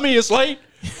don't tell me it's late.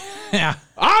 Yeah.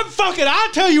 I'll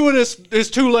tell you when it's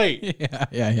too late.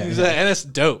 Yeah. And it's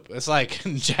dope. It's like,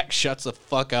 Jack shuts the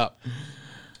fuck up.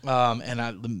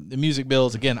 And the music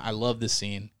builds. Again, I love this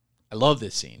scene.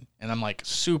 And I'm like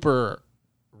super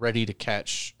ready to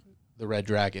catch the Red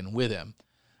Dragon with him.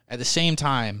 At the same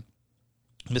time,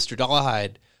 Mr.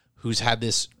 Dollarhide, who's had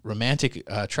this romantic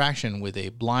attraction with a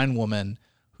blind woman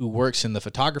who works in the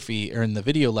photography or in the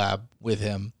video lab with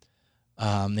him,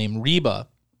 named Reba.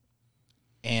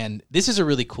 And this is a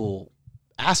really cool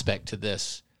aspect to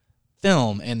this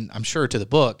film, and I'm sure to the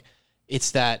book.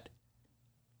 It's that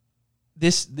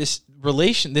this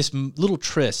little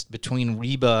tryst between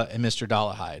Reba and Mr.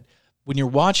 Dollarhide, when you're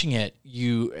watching it,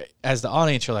 you, as the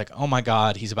audience, you're like, oh my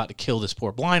God, he's about to kill this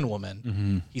poor blind woman.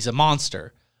 Mm-hmm. He's a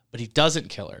monster, but he doesn't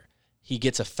kill her. He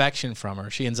gets affection from her.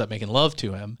 She ends up making love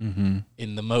to him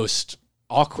in the most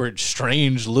awkward,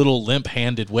 strange, little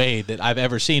limp-handed way that I've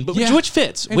ever seen, but which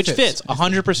fits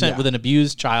 100% with an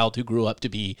abused child who grew up to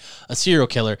be a serial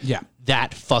killer. Yeah.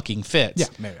 That fucking fits.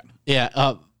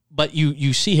 Yeah. But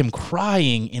you see him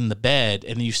crying in the bed,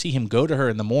 and you see him go to her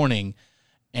in the morning,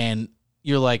 and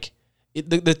you're like,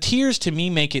 the tears to me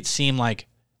make it seem like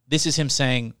this is him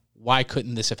saying, why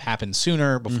couldn't this have happened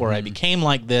sooner before I became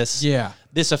like this? Yeah.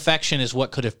 this affection is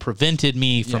what could have prevented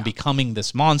me from becoming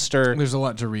this monster. There's a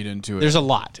lot to read into it. There's a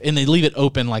lot, and they leave it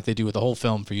open like they do with the whole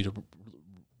film for you to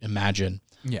imagine.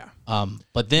 Yeah.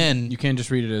 But then you can't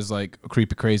just read it as like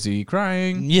creepy, crazy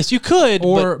crying. Yes, you could.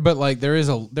 But like there is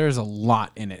a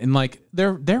lot in it, and like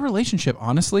their relationship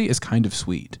honestly is kind of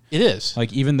sweet. It is.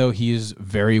 Like even though he is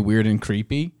very weird and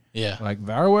creepy. Yeah. Like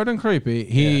very weird and creepy.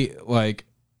 He like.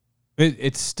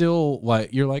 It's still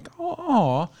like you're like,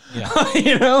 oh, yeah.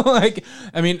 You know, like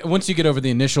I mean, once you get over the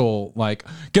initial like,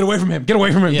 get away from him, get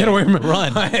away from him, get away from him,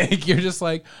 run. Like, you're just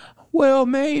like, well,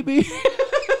 maybe,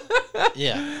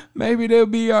 yeah, maybe they'll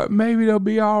be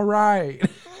all right.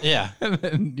 Yeah, and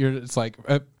then you're just like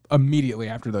immediately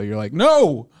after though, you're like,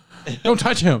 no, don't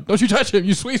touch him, don't you touch him,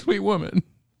 you sweet woman.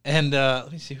 And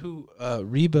let me see who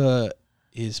Reba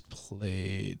is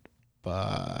played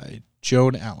by.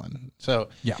 Joan Allen. So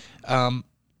yeah.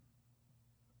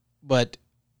 But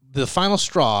the final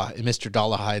straw in Mr.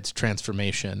 Dollahide's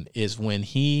transformation is when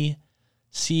he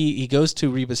goes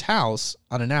to Reba's house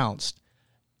unannounced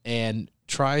and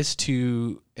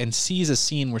sees a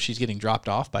scene where she's getting dropped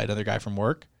off by another guy from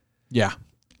work. Yeah.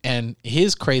 And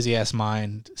his crazy ass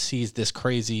mind sees this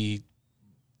crazy,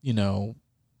 you know,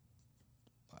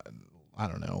 I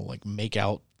don't know, like make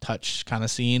out touch kind of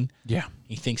scene. Yeah.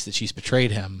 He thinks that she's betrayed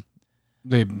him.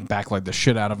 They backlight the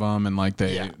shit out of them, and like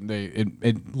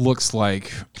it looks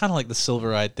like kind of like the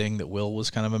silver-eyed thing that Will was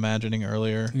kind of imagining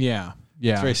earlier. Yeah,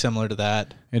 it's very similar to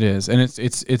that. It is, and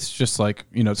it's just like,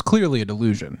 you know, it's clearly a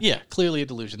delusion. Yeah, clearly a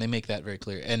delusion. They make that very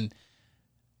clear. And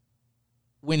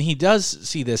when he does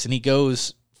see this, and he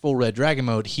goes full Red Dragon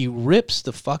mode, he rips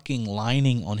the fucking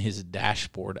lining on his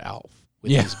dashboard out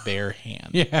with his bare hand.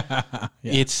 Yeah,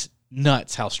 it's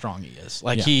nuts how strong he is.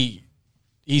 Like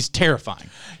He's terrifying.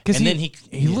 Because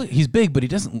he's big, but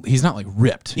he's not like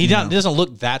ripped. He doesn't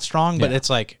look that strong, but it's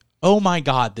like, oh my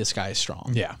God, this guy is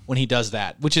strong. Yeah. When he does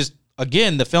that, which is,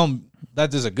 again, the film,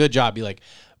 that does a good job. Be like,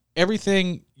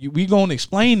 everything, we going to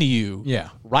explain to you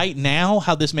right now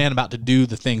how this man about to do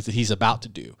the things that he's about to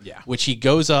do. Yeah. Which he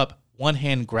goes up, one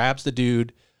hand grabs the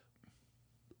dude,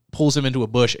 pulls him into a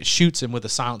bush, and shoots him with a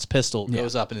silenced pistol,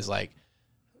 goes up and is like,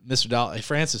 Mr.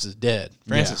 Francis is dead.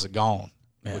 Francis is gone.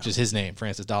 Yeah. Which is his name,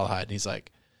 Francis Dollahide. And he's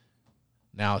like,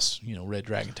 now it's, you know, Red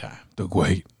Dragon time. The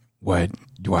great Red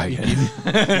Dragon.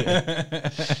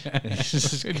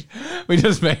 We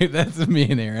just make, that's me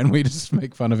and Aaron. We just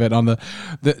make fun of it on the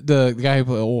guy who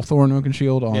played old Thor and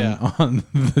Oakenshield on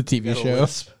the TV show.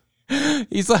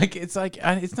 He's like, it's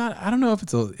not, I don't know if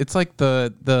it's like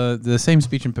the same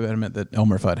speech impediment that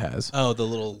Elmer Fudd has. Oh, the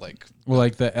little like. Or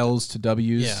like the L's to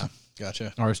W's. Yeah,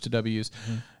 gotcha. R's to W's.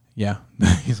 Mm-hmm. Yeah,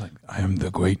 he's like, I am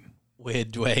the great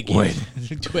Dwagon.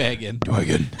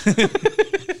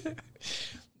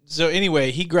 So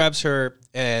anyway, he grabs her,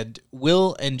 and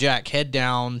Will and Jack head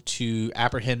down to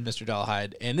apprehend Mr.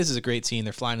 Dollahide. And this is a great scene.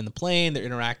 They're flying in the plane. They're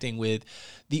interacting with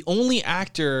the only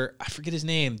actor, I forget his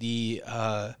name, the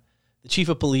chief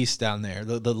of police down there,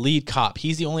 the lead cop.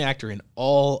 He's the only actor in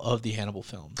all of the Hannibal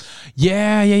films.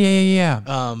 Yeah.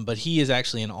 But he is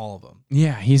actually in all of them.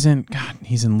 Yeah, he's in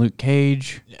Luke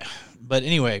Cage. Yeah. But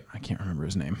anyway, I can't remember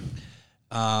his name.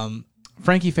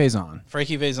 Frankie Faison.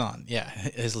 Frankie Faison, yeah,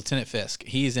 his Lieutenant Fisk.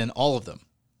 He's in all of them,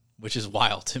 which is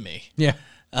wild to me. Yeah.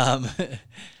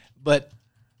 But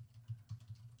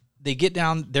they get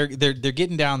down. They're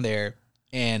getting down there,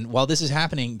 and while this is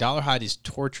happening, Dollahide is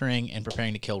torturing and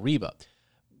preparing to kill Reba.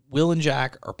 Will and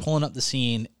Jack are pulling up to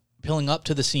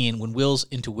the scene when Will's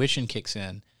intuition kicks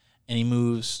in, and he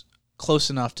moves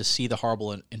close enough to see the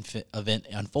horrible event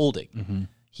unfolding. Mm-hmm.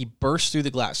 He bursts through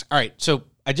the glass. All right, so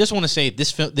I just want to say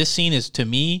this scene is, to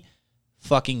me,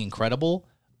 fucking incredible.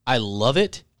 I love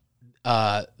it.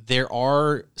 There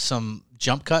are some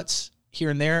jump cuts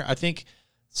here and there, I think,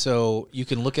 so you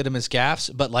can look at them as gaffes,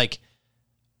 but like,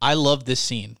 I love this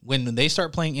scene. When they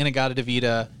start playing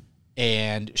In-A-Gadda-Da-Vida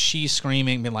and she's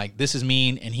screaming, being like, this is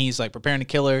mean, and he's like preparing to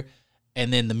kill her,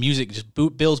 and then the music just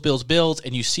builds,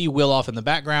 and you see Will off in the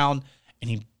background, and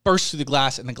he bursts through the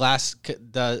glass, and the glass,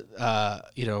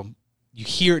 you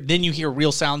hear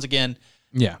real sounds again.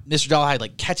 Yeah. Mr. Dollahide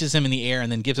like catches him in the air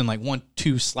and then gives him like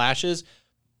 1-2 slashes,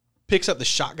 picks up the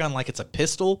shotgun like it's a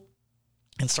pistol,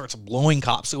 and starts blowing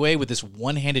cops away with this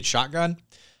one-handed shotgun.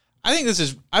 I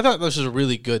thought this was a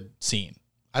really good scene.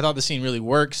 I thought the scene really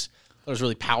works. It was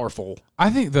really powerful. I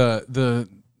think the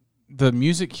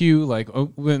music cue, like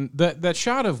when that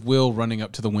shot of Will running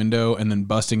up to the window and then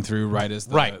busting through right as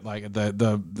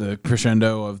the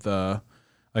crescendo of the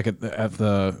at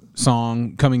the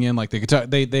song coming in, like the guitar,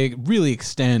 they really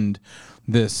extend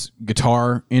this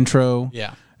guitar intro.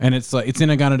 Yeah. And it's like, it's in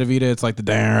Agana-Davida. It's like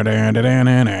the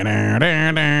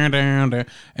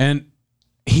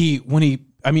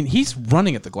and he's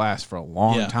running at the glass for a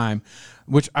long time,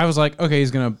 which I was like, okay,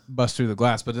 he's going to bust through the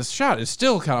glass. But this shot is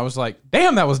still kind of, I was like,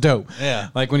 damn, that was dope. Yeah.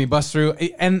 Like when he busts through.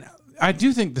 And I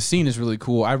do think the scene is really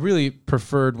cool. I really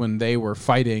preferred when they were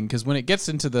fighting, because when it gets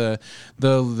into the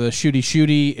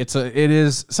shooty, it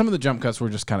is some of the jump cuts were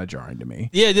just kind of jarring to me.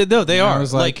 Yeah, no, they are. I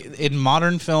was like in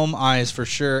modern film eyes for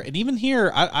sure, and even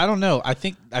here, I don't know. I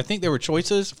think there were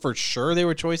choices for sure. There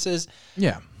were choices.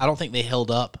 Yeah, I don't think they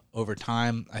held up over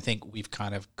time. I think we've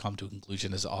kind of come to a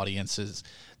conclusion as audiences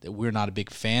that we're not a big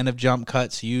fan of jump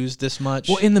cuts used this much.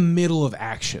 Well, in the middle of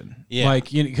action, like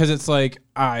because it's like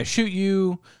I shoot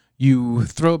you. You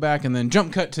throw back and then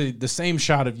jump cut to the same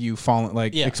shot of you falling,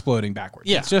 like exploding backwards.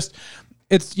 Yeah. It's just,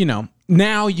 it's,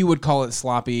 now you would call it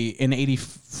sloppy. In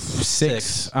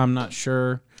 86, I'm not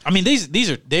sure. I mean,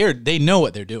 they know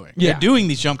what they're doing. Yeah. They're doing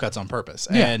these jump cuts on purpose.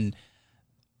 Yeah. And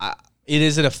it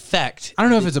is an effect. I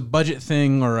don't know if it's a budget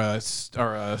thing or a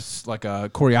like a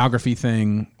choreography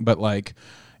thing, but like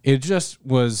it just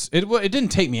was, it didn't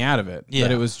take me out of it,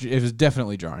 but it was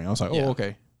definitely jarring. I was like, oh,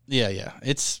 okay. Yeah.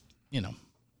 It's,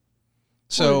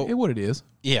 So what it is.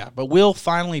 Yeah, but Will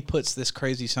finally puts this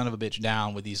crazy son of a bitch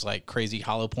down with these like crazy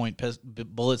hollow point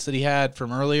bullets that he had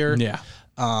from earlier. Yeah.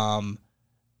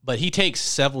 But he takes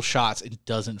several shots and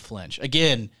doesn't flinch.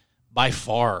 Again, by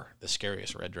far the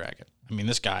scariest Red Dragon. I mean,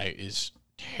 this guy is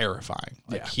terrifying.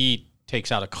 Like he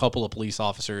takes out a couple of police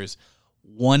officers,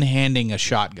 one-handing a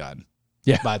shotgun.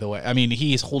 Yeah. By the way, I mean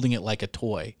he is holding it like a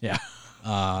toy. Yeah.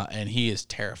 And he is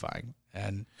terrifying.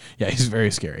 And yeah, he's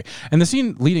very scary. And the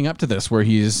scene leading up to this, where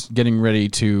he's getting ready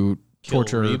to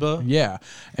torture Reba? yeah,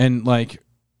 and like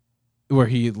where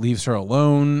he leaves her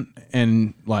alone,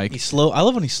 and like I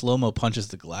love when he slow-mo punches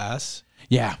the glass.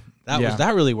 Yeah,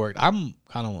 that really worked. I'm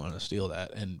kind of wanting to steal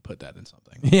that and put that in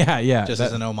something. Yeah, just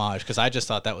as an homage, because I just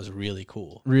thought that was really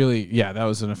cool. Really, yeah, that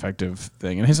was an effective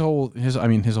thing. And his whole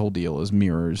deal is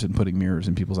mirrors and putting mirrors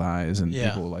in people's eyes, and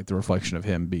people like the reflection of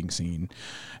him being seen,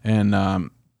 and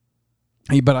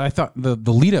but I thought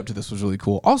the lead up to this was really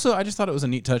cool. Also, I just thought it was a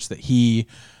neat touch that he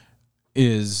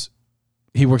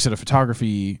works at a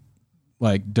photography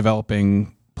like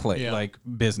developing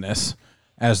business,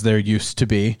 as there used to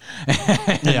be.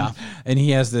 And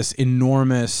he has this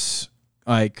enormous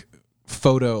like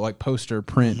photo, like poster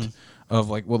print of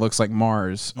like what looks like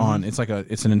Mars on it's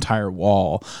an entire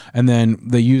wall. And then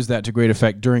they use that to great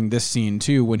effect during this scene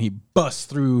too, when he busts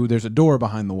through. There's a door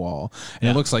behind the wall, and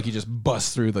it looks like he just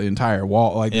busts through the entire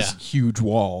wall, like this huge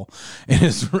wall,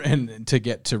 and to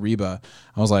get to Reba.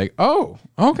 I was like, oh,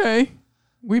 okay,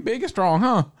 we big and strong,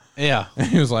 huh? Yeah. And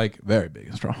he was like, very big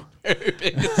and strong. Very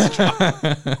big and strong.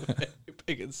 Very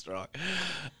big and strong.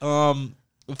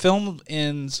 The film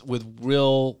ends with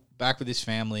Will back with his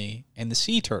family and the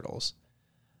sea turtles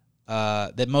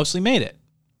that mostly made it.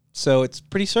 So it's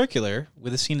pretty circular,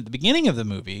 with a scene at the beginning of the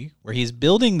movie where he's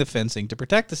building the fencing to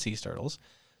protect the sea turtles.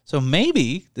 So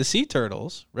maybe the sea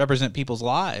turtles represent people's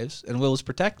lives, and Will is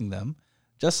protecting them,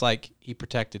 just like he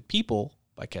protected people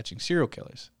by catching serial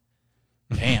killers.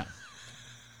 Damn.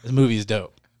 This movie is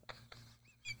dope.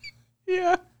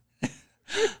 Yeah.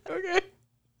 Okay.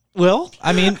 Well,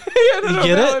 I mean, you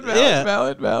get it?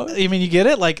 Valid. I mean, you get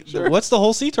it? Like, what's the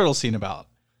whole sea turtle scene about?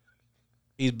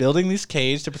 He's building this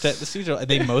cage to protect the sea turtle, and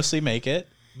they mostly make it.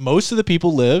 Most of the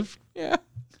people live. Yeah.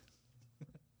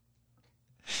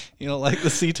 You know, like the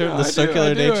sea turtle, the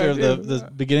circular nature of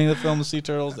the beginning of the film, the sea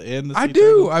turtles, the end, the sea I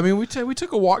do. I mean, we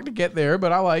took a walk to get there,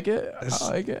 but I like it.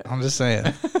 I'm just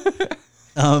saying.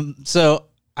 So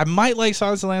I might like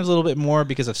Silence of the Lambs a little bit more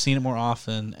because I've seen it more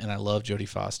often, and I love Jodie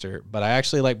Foster. But I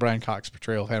actually like Brian Cox's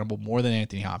portrayal of Hannibal more than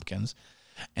Anthony Hopkins.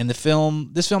 And this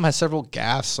film has several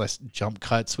gaffes, jump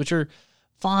cuts, which are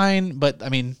fine, but I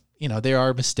mean, there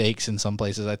are mistakes in some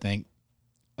places, I think.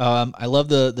 I love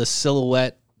the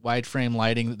silhouette wide frame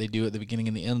lighting that they do at the beginning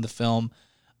and the end of the film.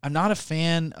 I'm not a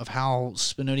fan of how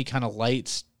Spinoni kind of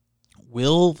lights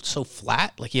Will so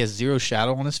flat, like he has zero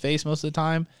shadow on his face most of the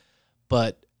time.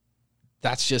 But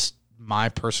that's just my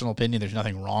personal opinion. There's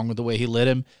nothing wrong with the way he lit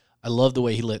him. I love the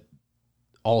way he lit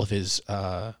all of his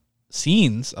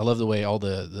scenes. I love the way all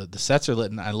the sets are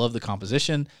lit, and I love the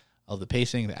composition. I love the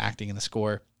pacing, the acting, and the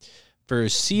score. For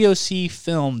COC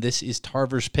film, this is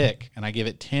Tarver's pick, and I give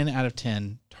it 10 out of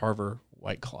 10 Tarver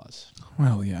White Claws.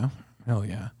 Well, yeah. Hell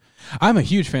yeah. I'm a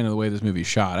huge fan of the way this movie's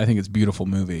shot. I think it's a beautiful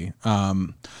movie.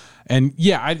 And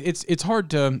yeah, it's hard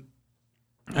to...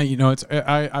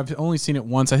 I've only seen it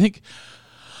once. I think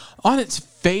on its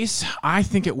face, I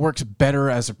think it works better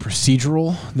as a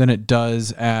procedural than it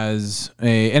does as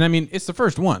a. And I mean, it's the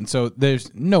first one, so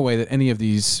there's no way that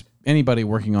anybody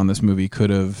working on this movie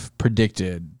could have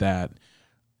predicted that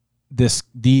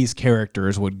these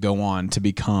characters would go on to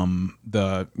become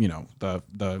the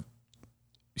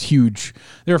huge.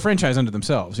 They're a franchise unto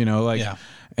themselves,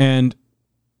 and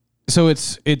so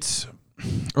it's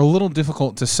a little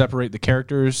difficult to separate the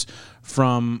characters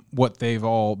from what they've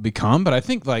all become, but I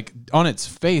think like on its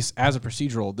face as a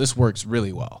procedural, this works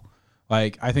really well.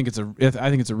 Like I think it's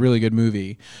a really good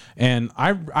movie, and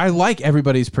I like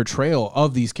everybody's portrayal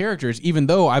of these characters, even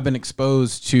though I've been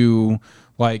exposed to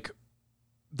like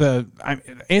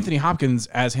Anthony Hopkins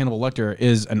as Hannibal Lecter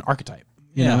is an archetype,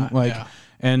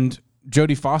 and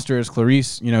Jodie Foster as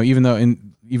Clarice, even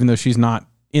though she's not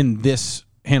in this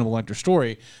Hannibal Lecter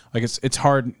story, like it's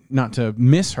hard not to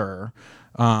miss her.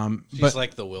 She's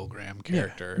like the Will Graham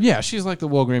character. Yeah, she's like the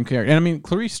Will Graham character. And I mean,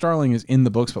 Clarice Starling is in the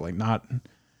books, but like not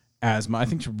as much. I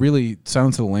think really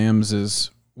Silence of the Lambs is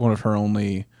one of her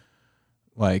only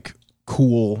like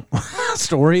cool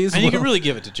stories. And you can really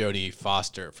give it to Jodie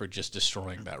Foster for just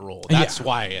destroying that role. That's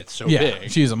why it's so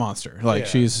big. She's a monster. Like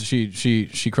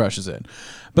she crushes it.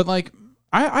 But like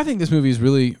I think this movie is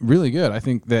really, really good. I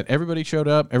think that everybody showed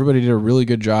up. Everybody did a really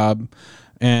good job.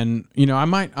 And, I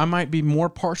might be more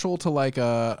partial to like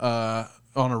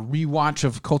on a rewatch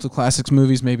of Cult of Classics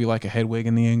movies, maybe like a Hedwig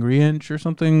and the Angry Inch or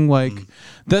something like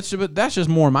that's just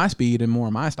more my speed and more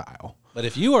my style. But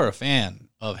if you are a fan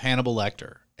of Hannibal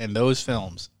Lecter and those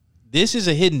films, this is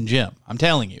a hidden gem. I'm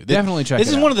telling you. Definitely check it out.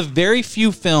 This is one of the very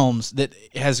few films that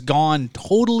has gone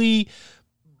totally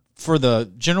for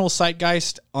the general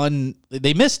zeitgeist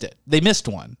they missed it. They missed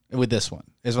one with this one,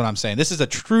 is what I'm saying. This is a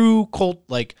true cult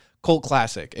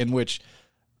classic in which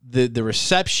the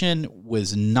reception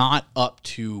was not up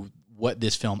to what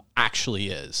this film actually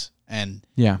is. And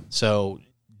so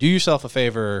do yourself a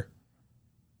favor.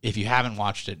 If you haven't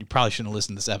watched it, you probably shouldn't have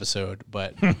listened to this episode,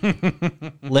 but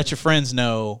let your friends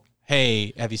know,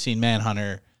 hey, have you seen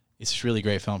Manhunter? It's this really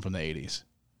great film from the 80s.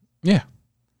 Yeah.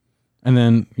 And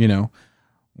then,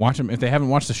 watch them. If they haven't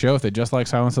watched the show, if they just like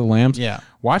Silence of the Lambs,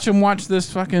 watch them watch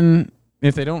this fucking...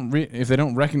 If they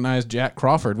don't recognize Jack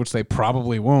Crawford, which they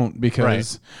probably won't,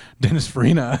 because Dennis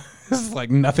Farina is like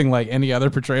nothing like any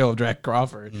other portrayal of Jack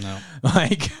Crawford. No,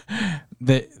 like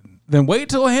then wait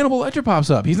till Hannibal Lecter pops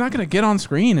up. He's not going to get on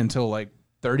screen until like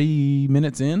 30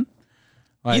 minutes in.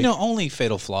 Like, only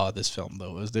fatal flaw of this film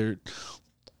though is there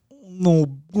no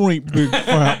great big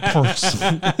fat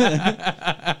person.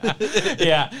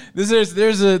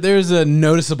 there's a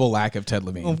noticeable lack of Ted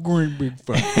Levine. Great big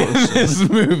fat person. This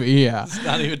movie, yeah. It's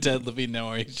not even Ted Levine no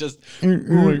more. He's just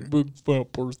great big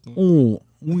fat person. Oh,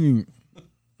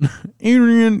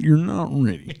 Adrian, you're not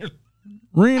ready.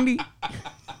 Randy,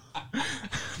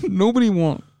 nobody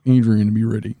wants Adrian to be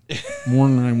ready more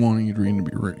than I want Adrian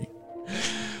to be ready.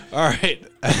 All right.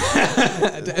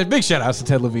 Big shout outs to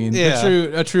Ted Levine,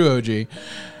 a true OG.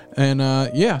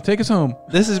 And take us home.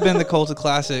 This has been the Cult of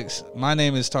Classics. My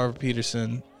name is Tarver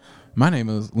Peterson. My name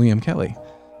is Liam Kelly.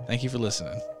 Thank you for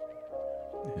listening.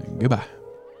 Goodbye.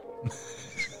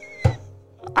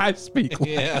 I speak.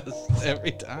 Yes,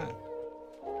 every time.